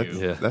 So when That's, you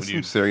Yeah. that's when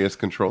you some serious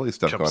control-y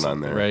stuff jump going on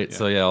something, there. Right. Yeah.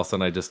 So yeah, all of a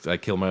sudden I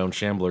kill my own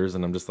shamblers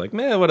and I'm just like,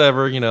 meh,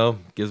 whatever,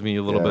 gives me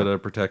a little Yeah. bit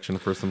of protection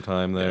for some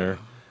time there.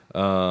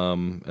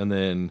 And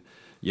then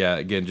yeah,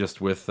 again,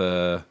 just with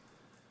the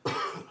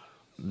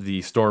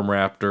Storm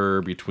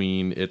Raptor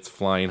between its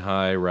flying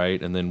high,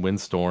 right, and then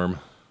Windstorm,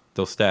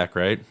 they'll stack,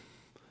 right?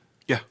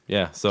 yeah.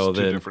 Yeah. So It's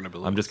two then different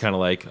abilities. I'm just kind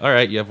of like, all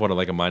right, you have what,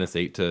 like a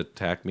 -8 to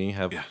attack me.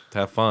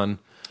 Have fun.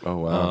 Oh,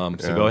 wow.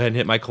 So Yeah. go ahead and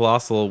hit my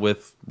Colossal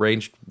with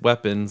ranged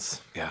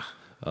weapons. Yeah.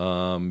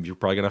 You're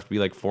probably gonna have to be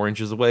like 4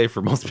 inches away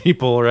for most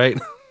people, right?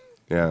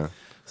 Yeah.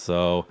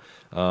 So,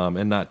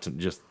 and not to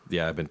just,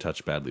 I've been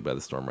touched badly by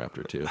the Storm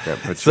Raptor too. Yeah,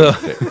 but So-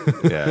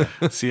 yeah.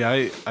 See,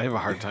 I have a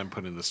hard time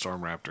putting the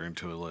Storm Raptor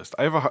into a list.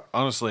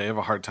 Honestly, I have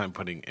a hard time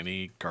putting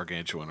any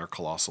Gargantuan or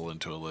Colossal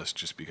into a list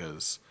just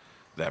because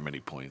that many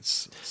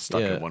points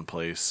stuck Yeah. in one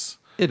place.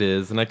 It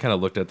is, and I kind of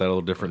looked at that a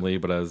little differently,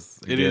 but I was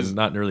It again, is-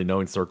 not really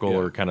knowing Circle Yeah.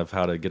 or kind of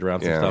how to get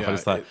around some Yeah. stuff. I Yeah,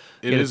 just thought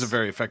it is a it's-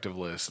 very effective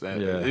list. Yeah.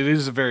 It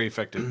is a very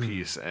effective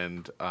piece,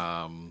 and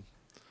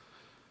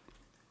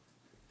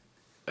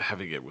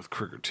having it with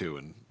Kruger too,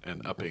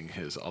 and upping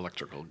his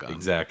electrical gun.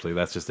 exactly.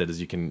 That's just it. Is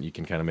you can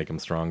kind of make them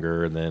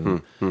stronger, and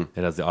then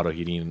it has the auto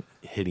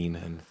hitting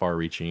and far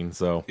reaching.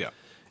 So Yeah.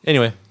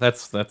 Anyway,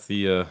 that's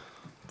the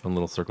fun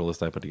little Circle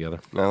list I put together.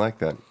 I like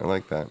that. I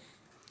like that.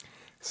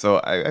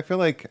 So I feel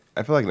like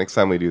next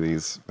time we do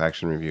these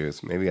faction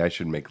reviews, maybe I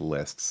should make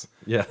lists.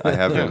 Yeah. I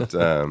haven't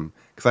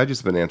because I've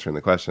just been answering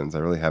the questions. I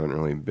really haven't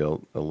really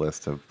built a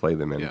list to play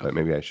them in, Yeah. but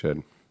maybe I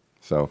should.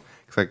 So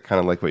because I kind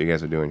of like what you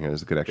guys are doing here.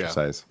 It's a good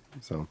exercise.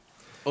 So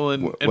Well,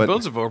 and What-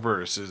 Bones of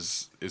Ouroboros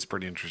is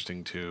pretty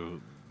interesting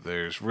too.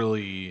 There's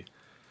really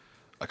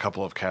a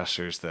couple of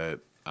casters that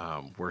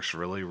works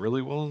really,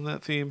 really well in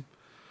that theme.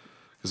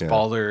 Because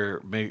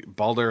Yeah.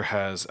 Balder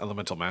has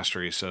elemental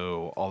mastery,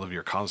 so all of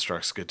your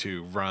constructs get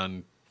to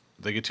run.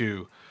 They get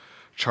to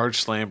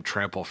charge, slam,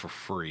 trample for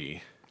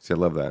free. see, I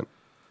love that.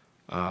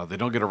 They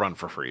don't get a run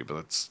for free, but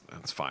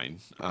that's fine.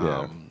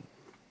 Yeah.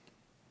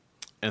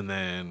 And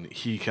then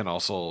he can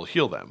also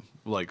heal them.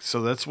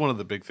 So that's one of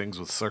the big things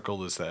with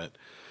Circle is that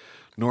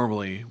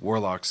normally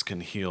Warlocks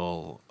can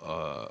heal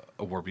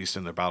a War Beast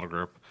in their battle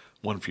group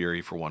 1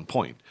 Fury for 1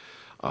 point,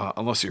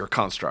 unless you're a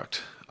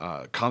Construct.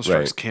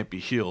 Constructs Right. can't be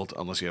healed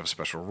unless you have a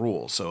special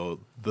rule. So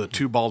the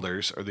 2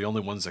 Balders are the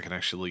only ones that can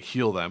actually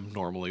heal them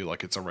normally,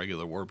 like it's a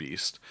regular War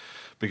Beast,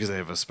 because they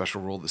have a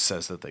special rule that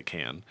says that they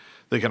can.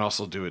 They can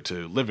also do it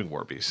to living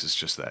War Beasts. It's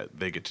just that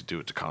they get to do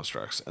it to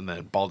Constructs. And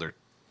then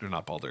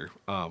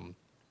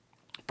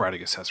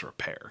Bradigus has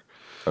repair.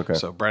 Okay.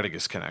 So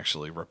Bradigus can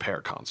actually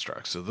repair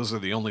constructs. So those are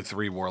the only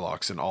 3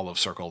 warlocks in all of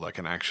Circle that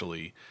can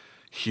actually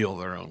heal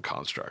their own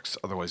constructs.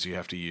 Otherwise, you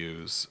have to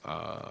use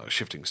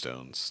shifting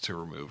stones to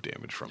remove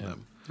damage from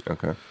them.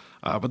 Okay.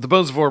 But the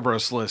Bones of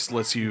Ouroboros list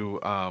lets you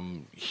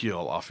heal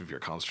off of your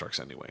constructs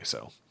anyway.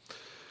 So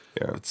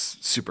Yeah. it's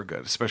super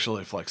good,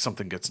 especially if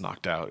something gets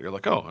knocked out. You're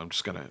like, oh, I'm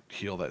just gonna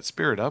heal that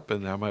spirit up,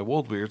 and now my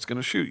Woldweird's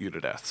gonna shoot you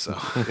to death. So.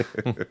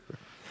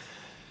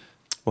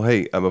 Well,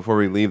 hey, before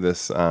we leave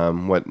this,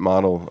 what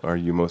model are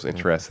you most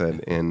interested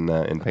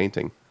in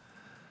painting?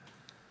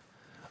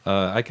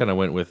 I kind of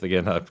went with,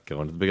 again,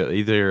 going to the big.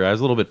 Either I was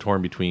a little bit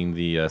torn between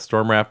the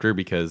Storm Raptor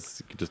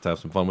because you could just have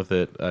some fun with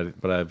it,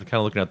 but I've kind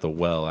of looking at the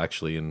Well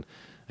actually, and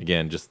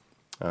again, just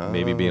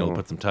maybe being able to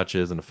put some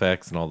touches and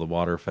effects and all the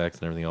water effects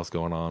and everything else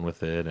going on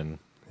with it, and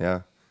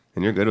Yeah.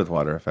 And you're good with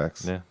water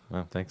effects. yeah,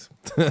 well, thanks.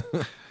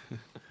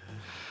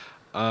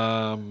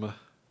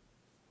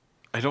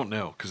 I don't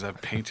know because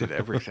I've painted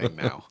everything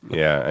now.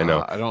 Yeah, I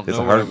know. I don't It's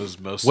know hard- what I was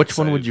most. Which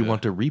one would excited you to-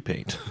 want to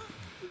repaint?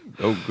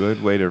 Oh,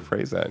 good way to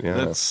phrase that.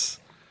 Yeah.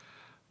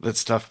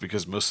 That's tough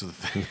because most of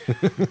the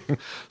thing.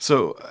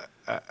 So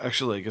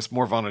actually, I guess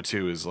Morvana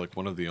 2 is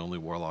one of the only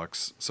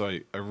warlocks. So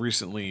I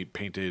recently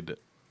painted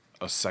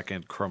a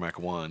second Chromac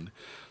 1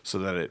 so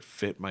that it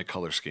fit my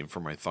color scheme for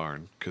my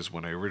Tharn. Because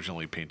when I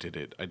originally painted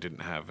it, I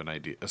didn't have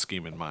a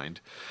scheme in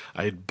mind.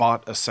 I had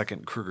bought a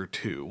second Kruger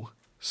 2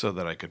 so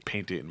that I could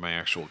paint it in my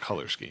actual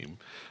color scheme,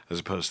 as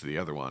opposed to the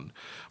other one.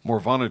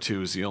 Morvana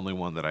 2 is the only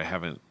one that I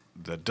haven't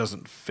that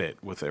doesn't fit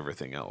with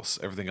everything else.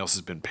 Everything else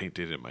has been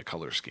painted in my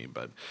color scheme,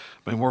 but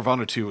my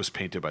Morvana 2 was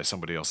painted by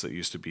somebody else that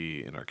used to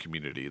be in our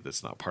community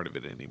that's not part of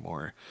it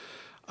anymore.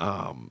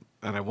 And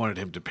I wanted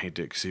him to paint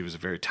it because he was a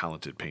very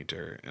talented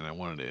painter, and I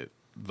wanted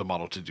the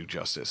model to do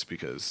justice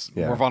because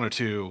Yeah. Morvana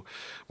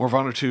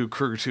 2,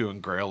 Kruger 2,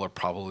 and Grail are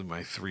probably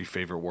my 3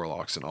 favorite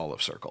warlocks in all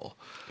of Circle.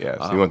 Yeah,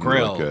 so you want them to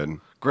look Grail, good.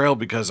 Grail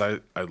because I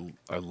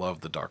love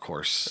the Dark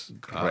Horse.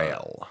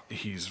 Grail.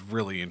 He's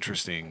really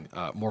interesting.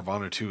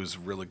 Morvana 2 is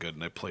really good,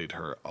 and I played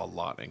her a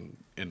lot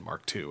in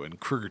Mark 2. And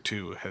Kruger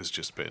 2 has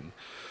just been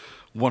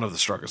one of the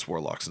strongest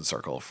warlocks in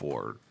Circle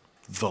for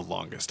the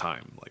longest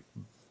time,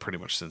 pretty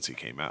much since he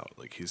came out.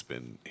 He's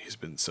been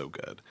so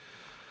good.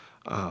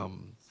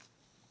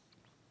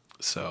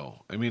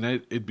 So, I mean,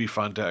 it'd be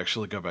fun to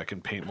actually go back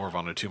and paint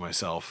Morvana 2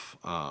 myself.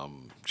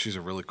 She's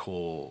a really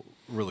cool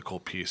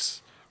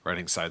piece,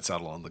 riding side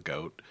saddle on the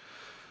goat.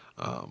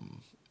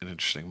 An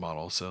interesting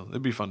model, so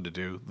it'd be fun to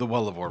do. The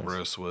Well of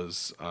Orboros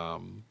was,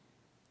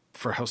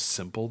 for how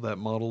simple that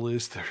model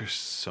is, there's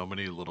so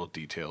many little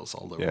details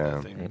all over Yeah.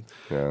 that thing.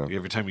 Yeah.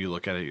 Every time you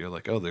look at it, you're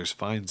like, oh, there's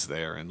vines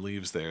there and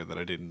leaves there that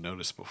I didn't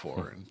notice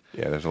before. And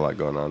Yeah, there's a lot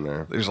going on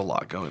there. there's a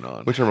lot going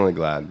on. Which I'm really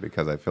glad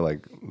because I feel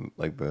like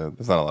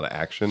there's not a lot of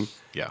action.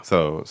 Yeah.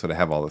 So to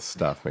have all this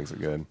stuff makes it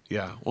good.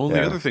 Yeah. Well,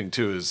 Yeah. the other thing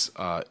too is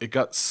it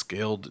got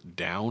scaled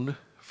down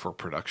for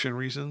production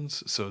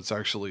reasons, so it's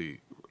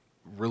actually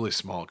really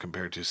small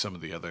compared to some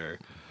of the other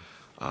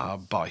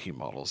Bahi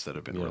models that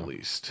have been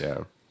released.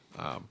 Yeah.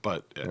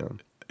 But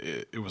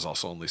it was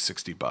also only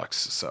 $60,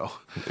 so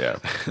Yeah.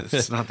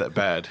 it's not that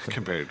bad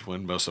compared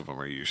when most of them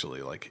are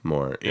usually like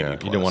More. 80 Yeah. You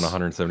didn't want a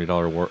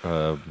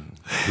 $170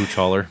 hooch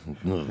hauler.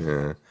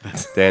 Yeah.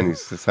 Dan, you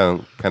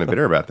sound kind of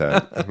bitter about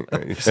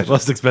that.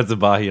 Most expensive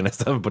Bahi, and I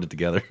still haven't put it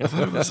together. I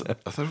thought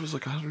it was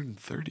like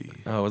 130.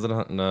 Oh, was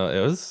it? No,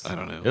 it was. I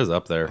don't know. It was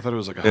up there. I thought it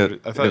was like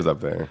 100. It was up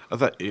there. I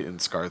thought 8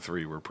 and Scar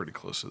 3 were pretty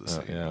close to the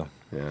same. Yeah.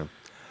 Yeah.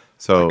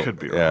 So I could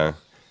be wrong. Yeah.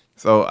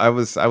 So I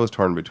was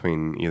torn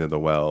between either the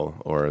Well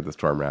or the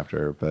Storm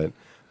Raptor, but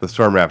the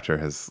Storm Raptor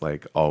has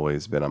like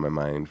always been on my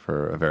mind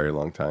for a very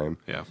long time.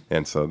 Yeah.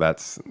 And so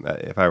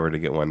if I were to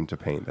get one to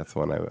paint, that's the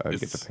one I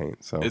would get to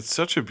paint. So It's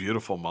such a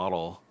beautiful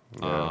model.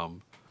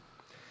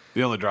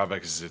 The only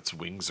drawback is its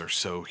wings are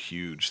so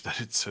huge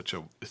that it's such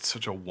a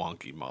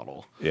wonky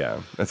model. yeah,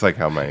 it's like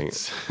how my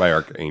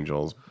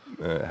Archangel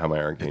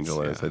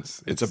is.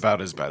 It's about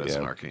as bad as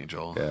an yeah.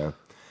 Archangel. Yeah.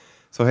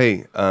 So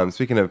hey,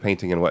 speaking of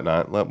painting and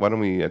whatnot, why don't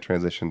we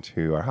transition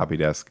to our hobby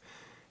desk?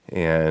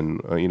 And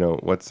what are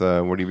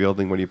you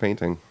building? What are you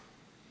painting?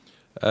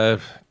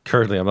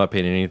 Currently, I'm not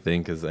painting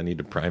anything because I need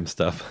to prime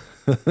stuff.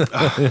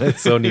 I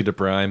so need to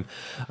prime.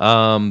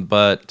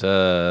 But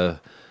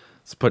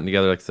it's putting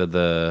together, like I said,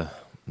 the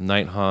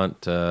Night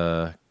Haunt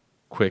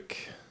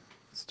quick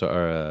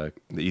star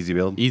The easy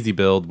build. easy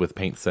build with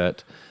paint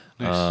set.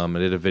 Nice. I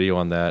did a video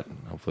on that.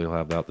 Hopefully, I'll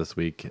have that this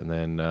week. And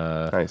then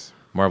Nice.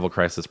 Marvel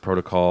Crisis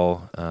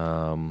Protocol.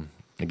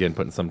 Again,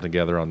 putting something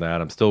together on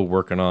that. I'm still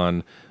working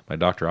on my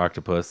Dr.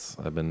 Octopus.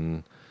 I've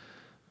been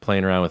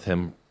playing around with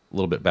him a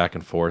little bit back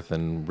and forth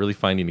and really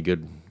finding a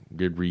good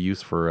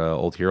reuse for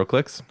old hero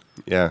clicks.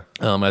 Yeah.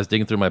 I was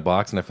digging through my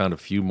box and I found a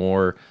few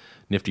more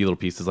nifty little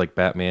pieces like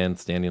Batman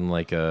standing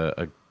like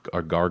a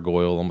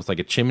gargoyle, almost like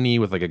a chimney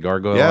with like a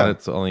gargoyle Yeah. on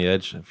it on the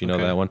edge, if you know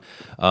Okay. that one.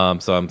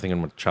 So I'm thinking I'm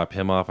going to chop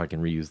him off. I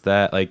can reuse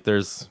that. Like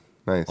there's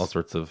Nice. all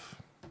sorts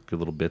of good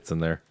little bits in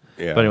there.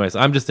 Yeah. But anyways,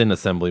 I'm just in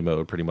assembly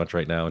mode pretty much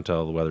right now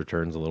until the weather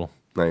turns a little.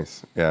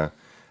 Nice. Yeah.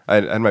 I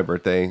had my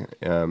birthday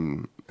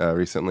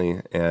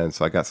recently, and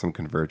so I got some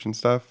convergent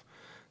stuff.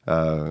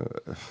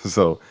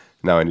 So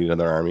now I need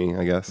another army,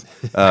 I guess.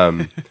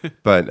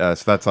 But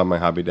so that's on my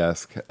hobby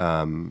desk.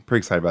 Pretty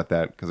excited about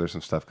that because there's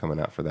some stuff coming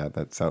out for that.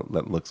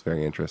 That looks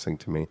very interesting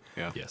to me.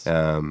 Yeah. Yes.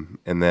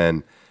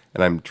 And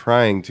I'm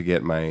trying to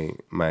get my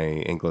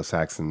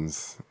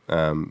Anglo-Saxons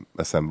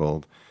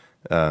assembled.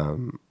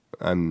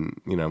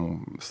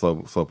 I'm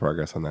slow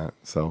progress on that.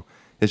 So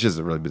it's just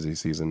a really busy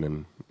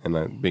season,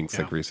 and being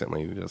sick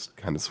recently just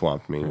kind of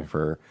swamped me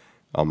for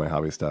all my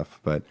hobby stuff.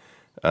 But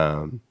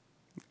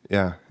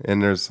yeah,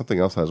 and there's something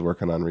else I was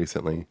working on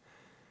recently.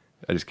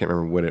 I just can't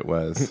remember what it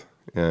was,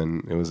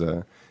 and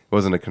it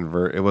wasn't a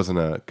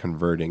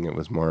converting. It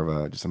was more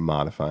of just a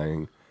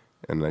modifying,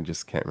 and I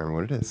just can't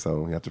remember what it is.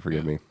 So you have to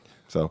forgive me.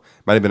 So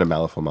might have been a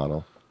Malifaux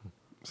model.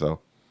 So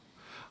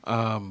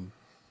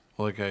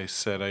Like I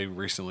said, I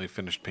recently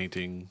finished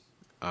painting.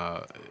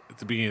 At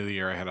the beginning of the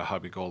year, I had a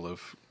hobby goal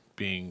of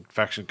being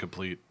faction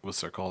complete with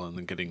Circle and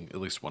then getting at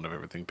least one of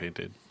everything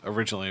painted.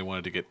 Originally, I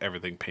wanted to get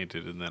everything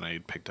painted, and then I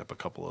picked up a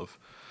couple of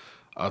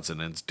odds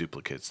and ends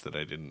duplicates that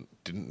I didn't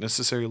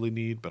necessarily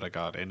need, but I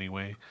got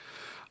anyway.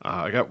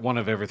 I got one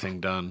of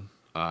everything done.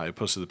 I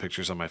posted the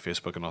pictures on my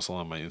Facebook and also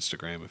on my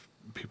Instagram if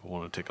people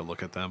want to take a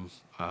look at them.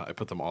 I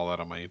put them all out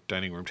on my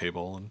dining room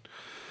table and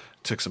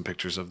took some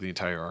pictures of the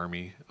entire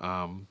army.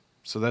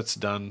 So that's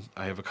done.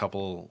 I have a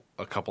couple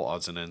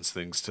odds and ends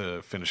things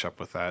to finish up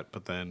with that,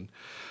 but then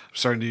I'm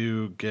starting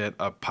to get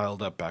a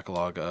piled up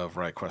backlog of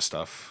Riot Quest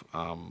stuff.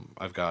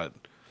 I've got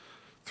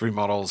 3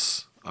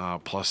 models,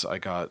 plus I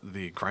got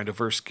the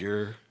Grindiverse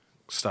gear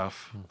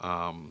stuff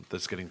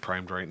that's getting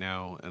primed right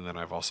now, and then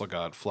I've also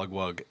got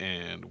Flugwug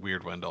and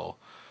Weird Wendell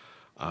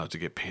to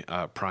get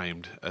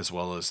primed, as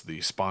well as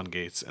the spawn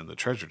gates and the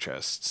treasure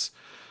chests.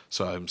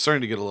 So I'm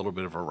starting to get a little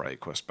bit of a Riot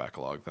Quest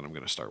backlog that I'm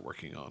going to start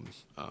working on,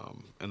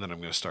 and then I'm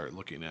going to start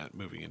looking at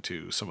moving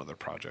into some other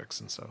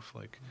projects and stuff,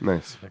 like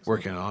nice.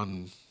 working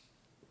on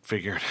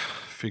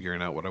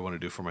figuring out what I want to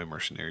do for my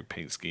mercenary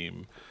paint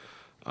scheme.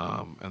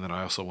 And then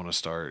I also want to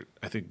start,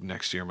 I think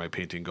next year my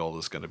painting goal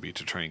is going to be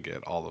to try and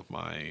get all of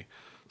my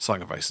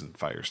Song of Ice and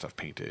Fire stuff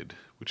painted,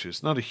 which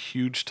is not a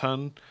huge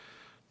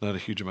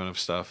amount of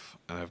stuff,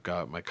 and I've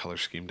got my color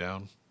scheme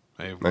down.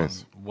 I have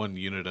Nice. one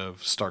unit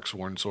of Stark's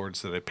Worn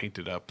Swords that I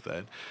painted up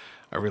that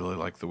I really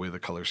like the way the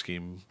color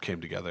scheme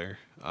came together.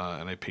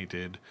 And I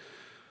painted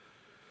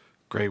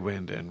Grey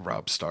Wind and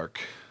Robb Stark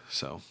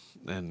So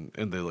and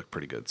they look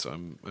pretty good. So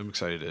I'm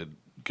excited to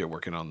get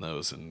working on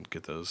those and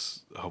get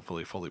those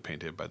hopefully fully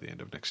painted by the end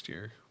of next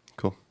year.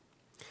 Cool.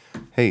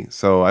 Hey,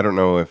 so I don't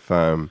know if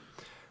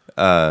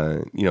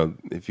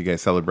if you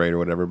guys celebrate or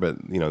whatever, but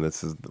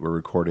we're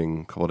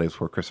recording a couple of days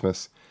before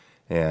Christmas,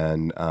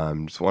 and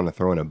just want to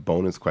throw in a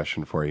bonus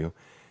question for you.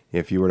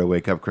 If you were to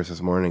wake up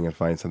Christmas morning and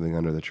find something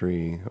under the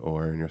tree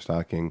or in your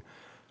stocking,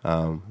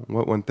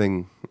 what one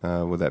thing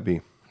would that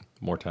be?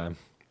 More time.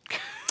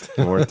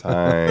 More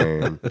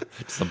time.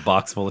 Just a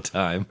box full of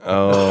time.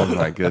 Oh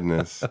my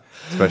goodness.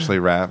 Especially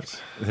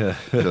wrapped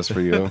just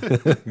for you.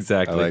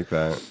 Exactly. I like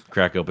that.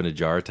 Crack open a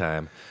jar of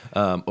time.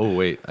 Oh,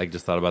 wait. I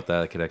just thought about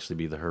that. It could actually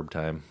be the herb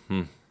time.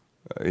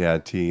 Yeah,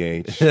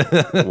 THYME.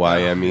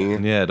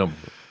 Yeah, don't.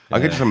 I'll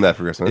get you some of that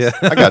for Christmas.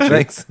 I got you.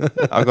 Thanks.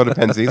 I'll go to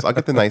Penzies. I'll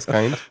get the nice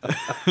kind.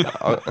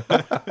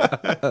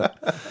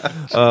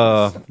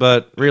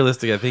 But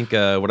realistic, I think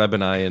what I've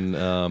been eyeing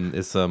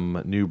is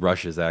some new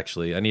brushes.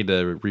 Actually, I need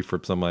to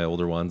refurb some of my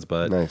older ones.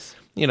 But Nice.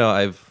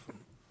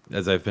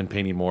 as I've been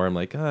painting more, I'm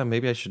like,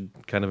 maybe I should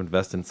kind of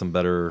invest in some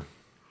better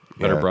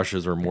Yeah.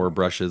 brushes or more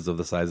brushes of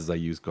the sizes I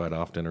use quite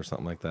often or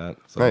something like that.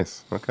 So,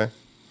 Nice. Okay.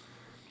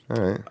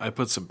 All right. I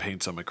put some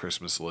paints on my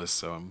Christmas list,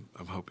 so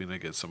I'm hoping to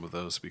get some of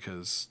those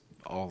because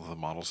all of the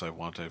models I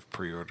want I've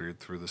pre-ordered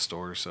through the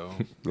store. So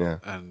Yeah.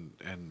 and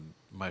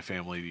my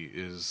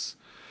family's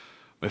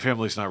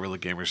not really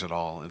gamers at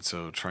all, and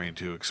so trying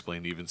to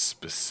explain even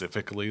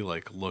specifically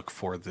like look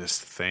for this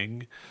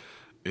thing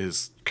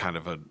is kind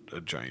of a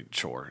giant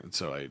chore. And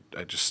so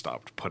I just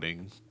stopped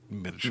putting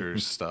miniature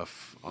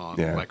stuff on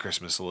Yeah. my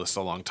Christmas list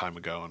a long time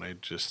ago, and I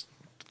just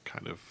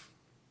kind of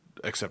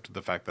accepted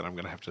the fact that I'm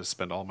going to have to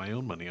spend all my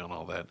own money on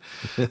all that.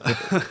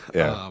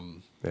 Yeah.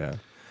 Yeah.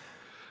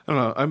 I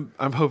don't know.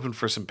 I'm hoping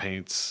for some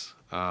paints,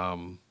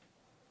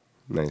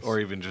 Nice. or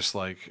even just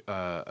like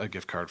a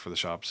gift card for the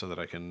shop so that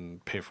I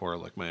can pay for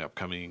like my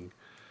upcoming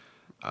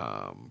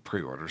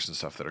pre-orders and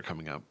stuff that are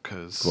coming up.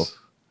 Because Cool.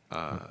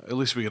 at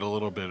least we get a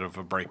little bit of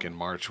a break in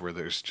March where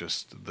there's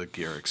just the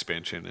gear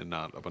expansion and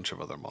not a bunch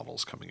of other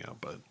models coming out.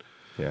 But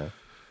Yeah.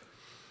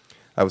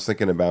 I was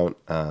thinking about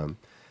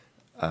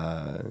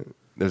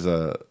there's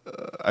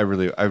I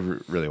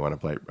really want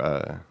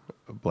a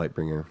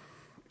Blightbringer.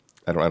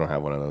 I don't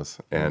have one of those,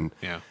 and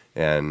yeah.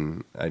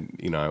 and I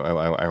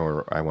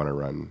want to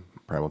run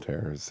Primal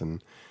Terrors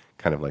and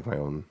kind of like my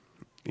own.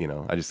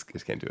 I just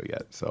can't do it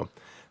yet. So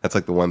that's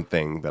like the one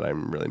thing that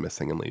I'm really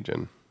missing in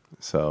Legion.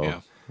 So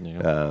Yeah.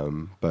 Yeah.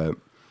 but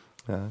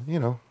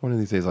one of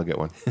these days I'll get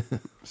one.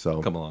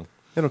 So Come along.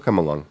 It'll come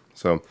along.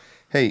 So,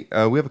 hey,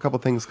 we have a couple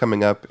things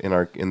coming up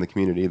in the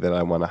community that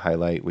I want to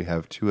highlight. We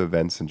have 2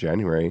 events in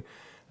January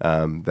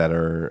that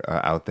are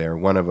out there.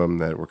 One of them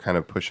that we're kind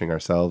of pushing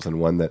ourselves, and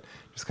one that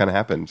just kind of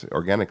happened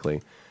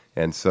organically.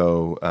 And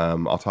so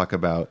I'll talk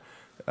about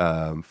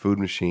Food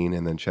Machine,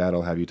 and then Chad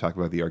will have you talk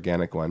about the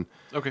organic one.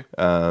 Okay.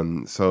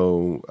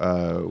 So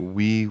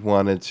we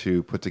wanted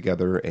to put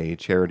together a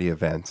charity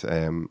event,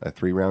 a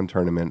 3-round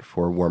tournament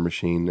for War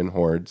Machine and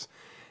Hordes,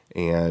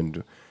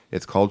 and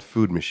it's called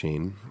Food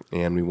Machine.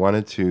 And we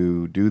wanted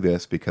to do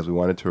this because we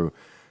wanted to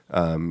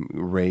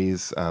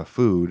raise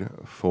food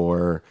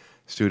for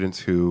students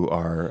who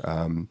are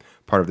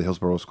part of the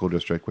Hillsborough School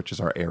District, which is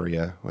our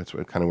area. It's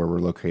kind of where we're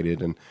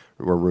located, and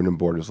where Roon and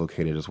Board is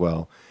located as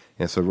well.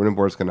 And so Roon and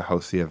Board is going to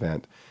host the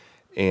event.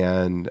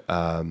 And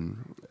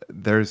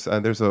there's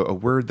a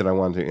word that I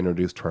wanted to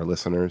introduce to our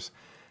listeners.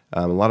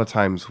 A lot of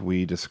times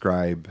we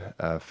describe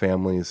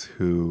families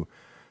who,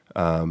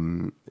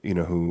 who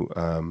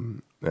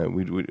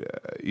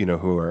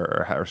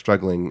are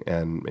struggling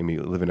and maybe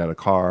living out of a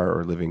car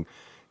or living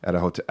out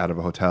of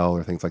a hotel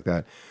or things like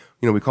that.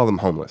 We call them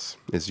homeless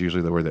is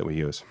usually the word that we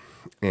use.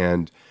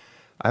 And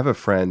I have a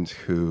friend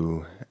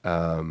who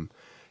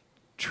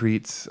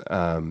treats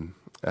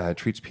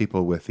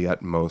people with the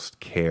utmost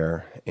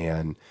care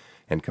and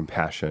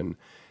compassion.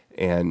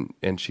 And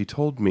she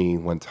told me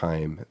one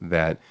time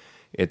that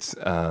it's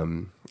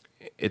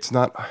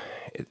not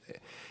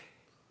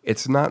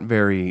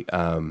very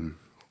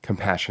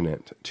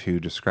compassionate to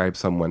describe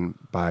someone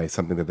by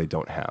something that they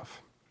don't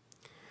have.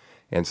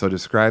 And so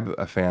describe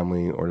a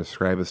family or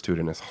describe a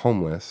student as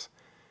homeless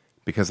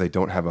because they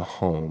don't have a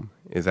home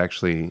is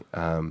actually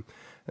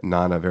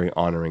not a very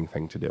honoring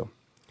thing to do.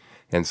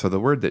 And so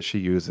the word that she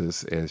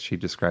uses is she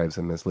describes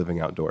them as living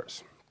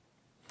outdoors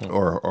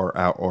or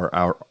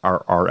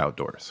our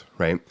outdoors,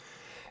 right?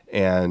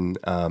 And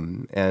I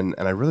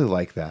really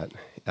like that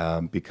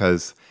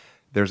because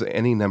there's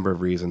any number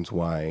of reasons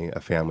why a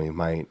family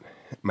might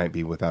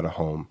be without a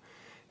home,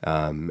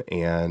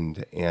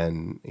 and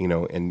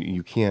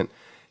you can't.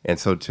 And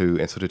so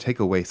to take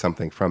away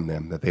something from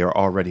them that they are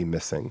already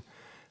missing,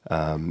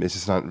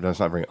 that's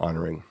not very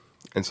honoring.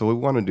 And so what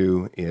we want to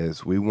do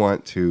is we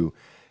want to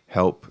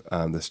help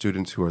the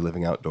students who are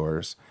living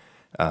outdoors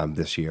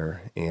this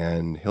year.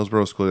 And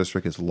Hillsborough School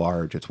District is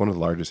large; it's one of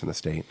the largest in the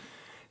state,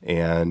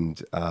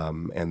 and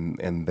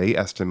they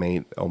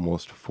estimate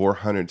almost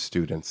 400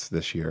 students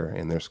this year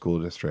in their school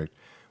district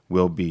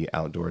will be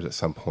outdoors at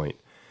some point.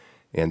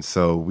 And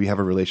so we have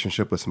a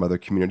relationship with some other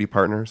community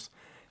partners.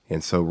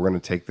 And so we're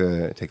going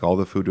to take all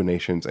the food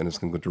donations, and it's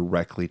going to go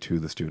directly to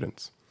the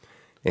students.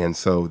 And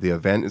so the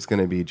event is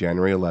going to be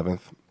January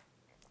 11th.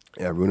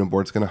 Roon &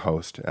 Board's going to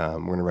host. We're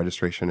going to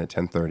registration at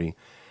 10:30.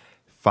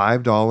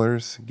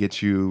 $5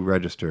 gets you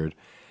registered,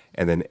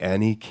 and then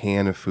any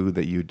can of food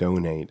that you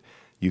donate,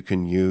 you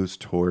can use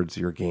towards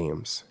your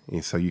games.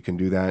 And so you can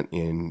do that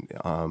in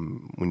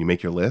when you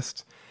make your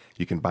list.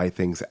 You can buy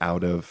things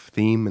out of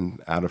theme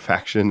and out of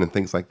faction and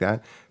things like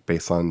that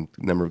based on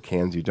the number of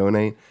cans you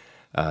donate.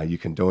 You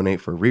can donate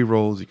for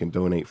rerolls. You can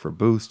donate for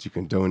boosts. You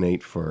can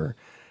donate for,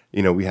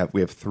 we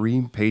have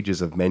 3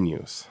 pages of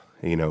menus,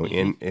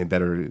 in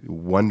that are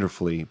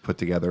wonderfully put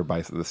together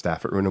by the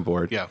staff at Roon &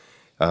 Board. Yeah.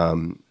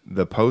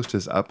 The post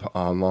is up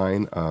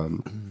online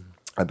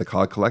at the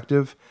COG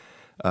Collective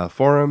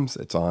forums.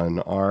 It's on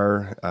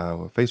our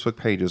Facebook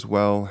page as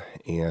well,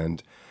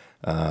 and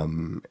us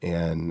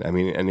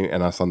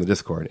on the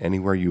Discord.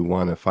 Anywhere you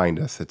want to find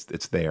us,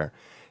 it's there.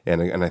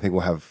 And I think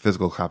we'll have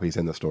physical copies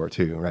in the store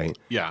too, right?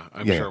 Yeah,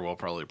 I'm sure we'll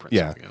probably print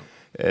something out.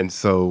 And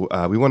so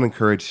we want to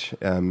encourage,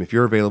 if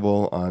you're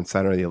available on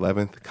Saturday the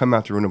 11th, come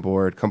out to Roon &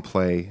 Board, come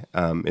play.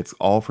 It's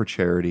all for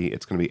charity.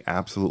 It's going to be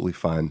absolutely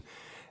fun.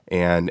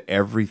 And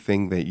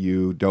everything that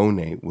you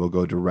donate will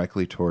go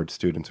directly towards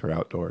students who are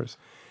outdoors.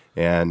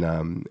 And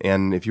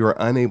if you are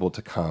unable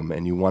to come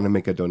and you want to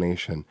make a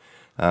donation,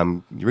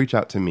 you reach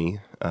out to me,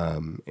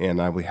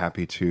 and I'll be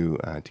happy to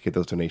get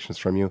those donations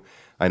from you.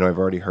 I know I've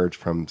already heard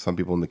from some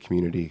people in the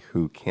community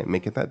who can't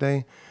make it that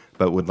day,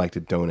 but would like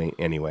to donate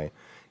anyway.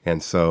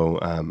 And so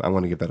I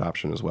want to give that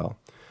option as well.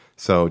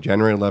 So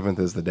January 11th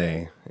is the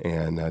day,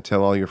 and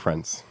tell all your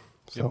friends.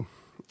 So,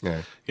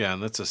 yeah,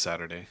 and that's a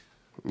Saturday.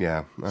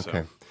 Yeah. Okay.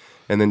 So.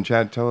 And then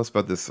Chad, tell us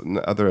about this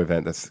other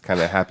event that's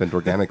kind of happened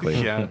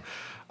organically. Yeah.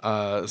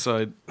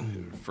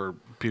 For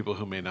people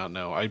who may not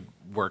know, I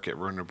work at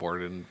Roon &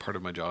 Board, and part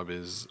of my job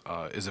is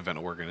event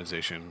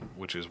organization,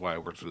 which is why I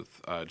worked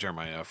with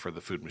Jeremiah for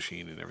the food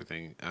machine and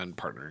everything, and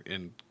partner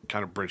and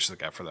kind of bridge the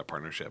gap for that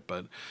partnership.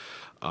 But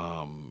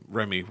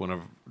Remy,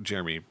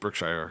 Jeremy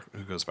Brookshire,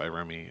 who goes by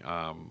Remy,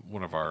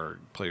 one of our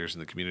players in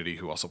the community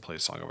who also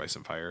plays Song of Ice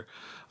and Fire,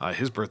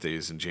 his birthday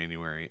is in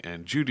January,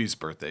 and Judy's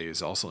birthday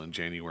is also in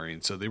January,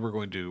 and so they were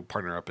going to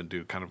partner up and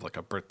do kind of like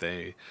a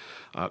birthday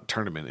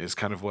tournament. Is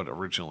kind of what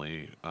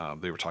originally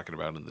they were talking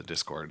about in the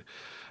Discord.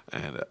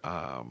 And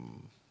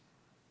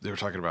they were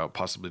talking about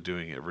possibly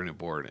doing it at Roon &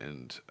 Board,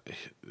 and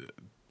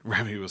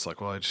Remy was like,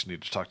 well, I just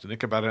need to talk to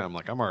Nick about it. I'm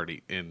like, I'm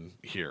already in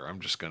here. I'm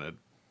just going to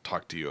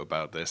talk to you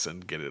about this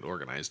and get it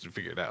organized and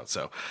figure it out.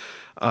 So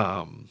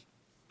I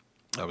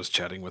was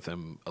chatting with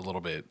him a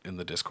little bit in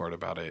the Discord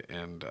about it,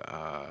 and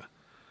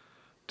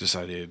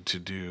decided to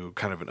do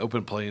kind of an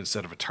open play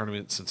instead of a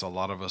tournament, since a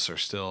lot of us are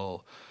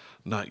still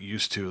not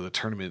used to the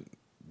tournament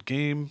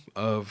game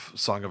of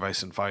Song of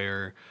Ice and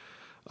Fire.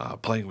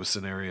 Playing with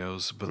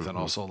scenarios, but then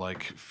also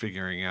like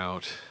figuring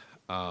out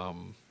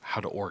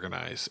how to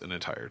organize an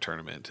entire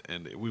tournament.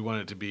 And we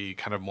want it to be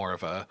kind of more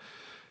of a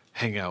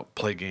hangout,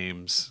 play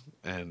games,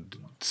 and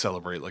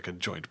celebrate like a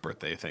joint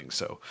birthday thing.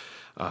 So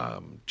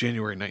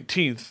January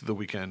 19th, the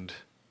weekend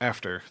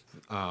after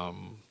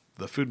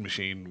the food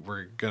machine,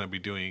 we're going to be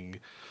doing...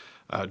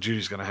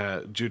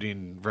 Judy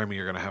and Remy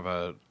are going to have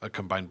a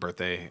combined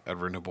birthday at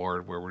Roon &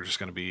 Board, where we're just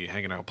going to be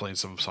hanging out, playing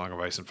some Song of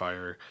Ice and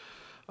Fire.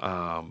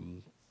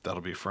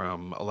 That'll be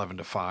from 11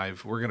 to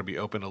 5. We're going to be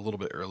open a little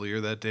bit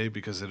earlier that day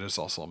because it is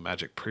also a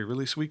Magic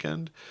pre-release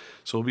weekend.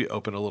 So we'll be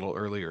open a little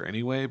earlier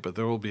anyway, but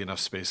there will be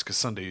enough space because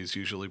Sunday is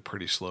usually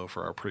pretty slow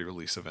for our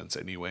pre-release events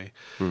anyway.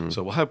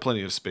 So we'll have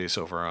plenty of space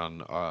over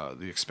on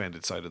the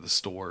expanded side of the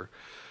store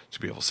to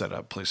be able to set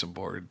up, play some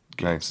board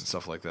games and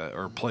stuff like that.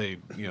 Or play,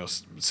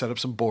 set up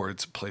some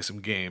boards, play some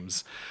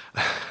games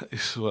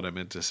is what I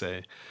meant to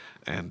say.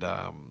 And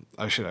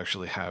I should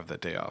actually have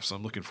that day off, so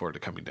I'm looking forward to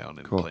coming down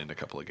and playing a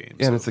couple of games.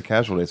 Yeah, and it's a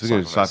casual day, so we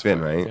can just stop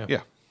in, right?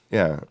 Yeah.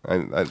 Yeah,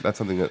 that's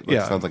something that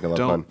sounds like a lot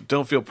of fun.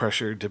 Don't feel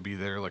pressured to be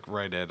there like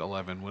right at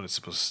 11 when it's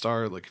supposed to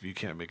start. Like if you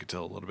can't make it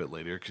till a little bit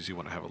later because you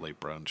want to have a late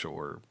brunch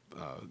or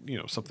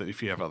something.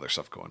 If you have other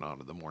stuff going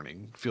on in the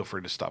morning, feel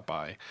free to stop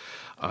by.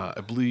 I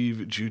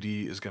believe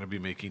Judy is going to be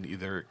making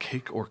either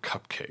cake or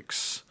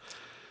cupcakes.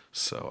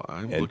 So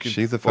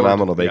she's a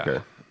phenomenal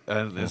baker.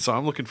 And so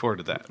I'm looking forward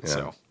to that. Yeah.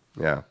 So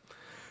yeah.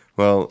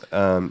 Well,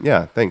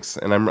 thanks,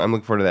 and I'm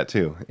looking forward to that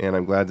too. And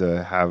I'm glad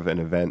to have an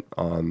event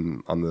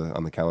on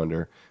the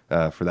calendar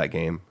for that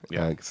game.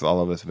 Because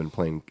all of us have been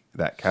playing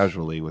that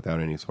casually without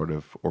any sort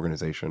of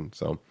organization.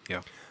 So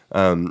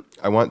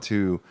I want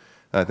to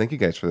thank you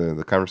guys for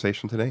the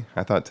conversation today.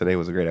 I thought today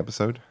was a great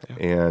episode,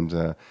 and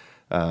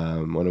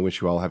want to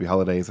wish you all happy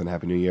holidays and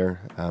happy New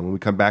Year. When we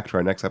come back to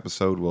our next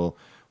episode, we'll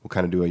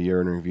kind of do a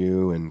year in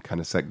review and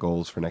kind of set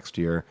goals for next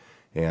year,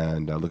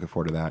 and looking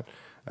forward to that.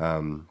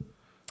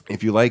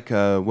 If you like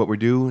what we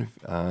do,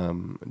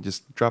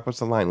 just drop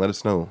us a line. Let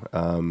us know.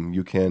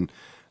 You can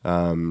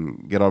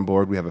get on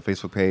board. We have a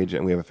Facebook page,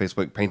 and we have a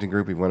Facebook painting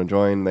group if you want to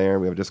join there.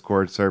 We have a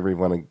Discord server if you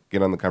want to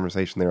get on the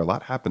conversation there. A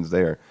lot happens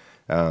there,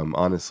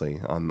 honestly,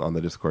 on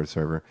the Discord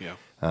server. Yeah.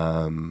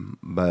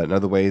 But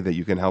another way that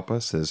you can help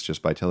us is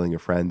just by telling your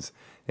friends,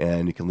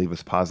 and you can leave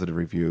us positive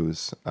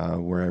reviews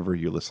wherever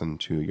you listen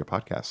to your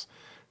podcasts.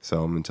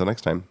 So until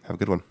next time, have a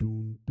good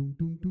one.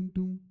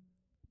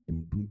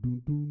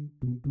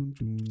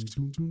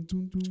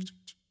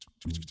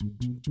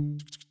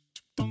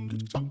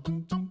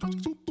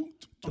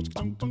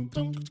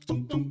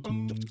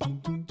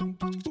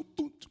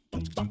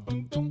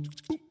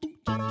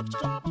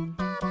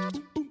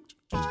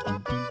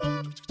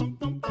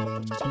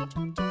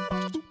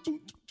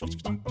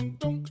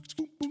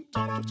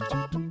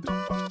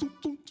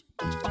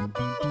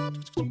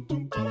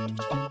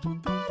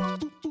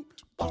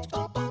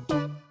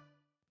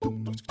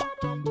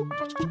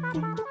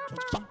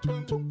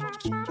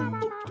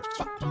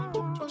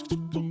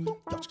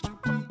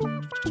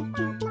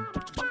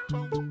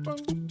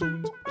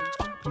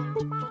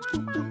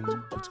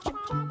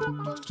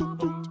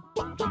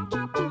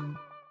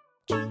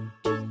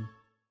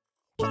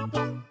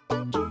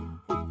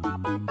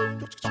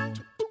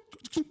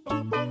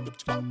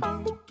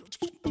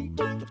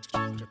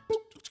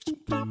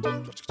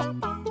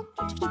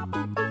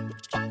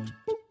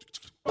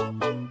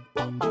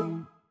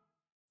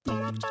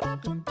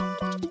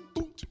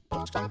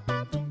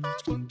 Bye.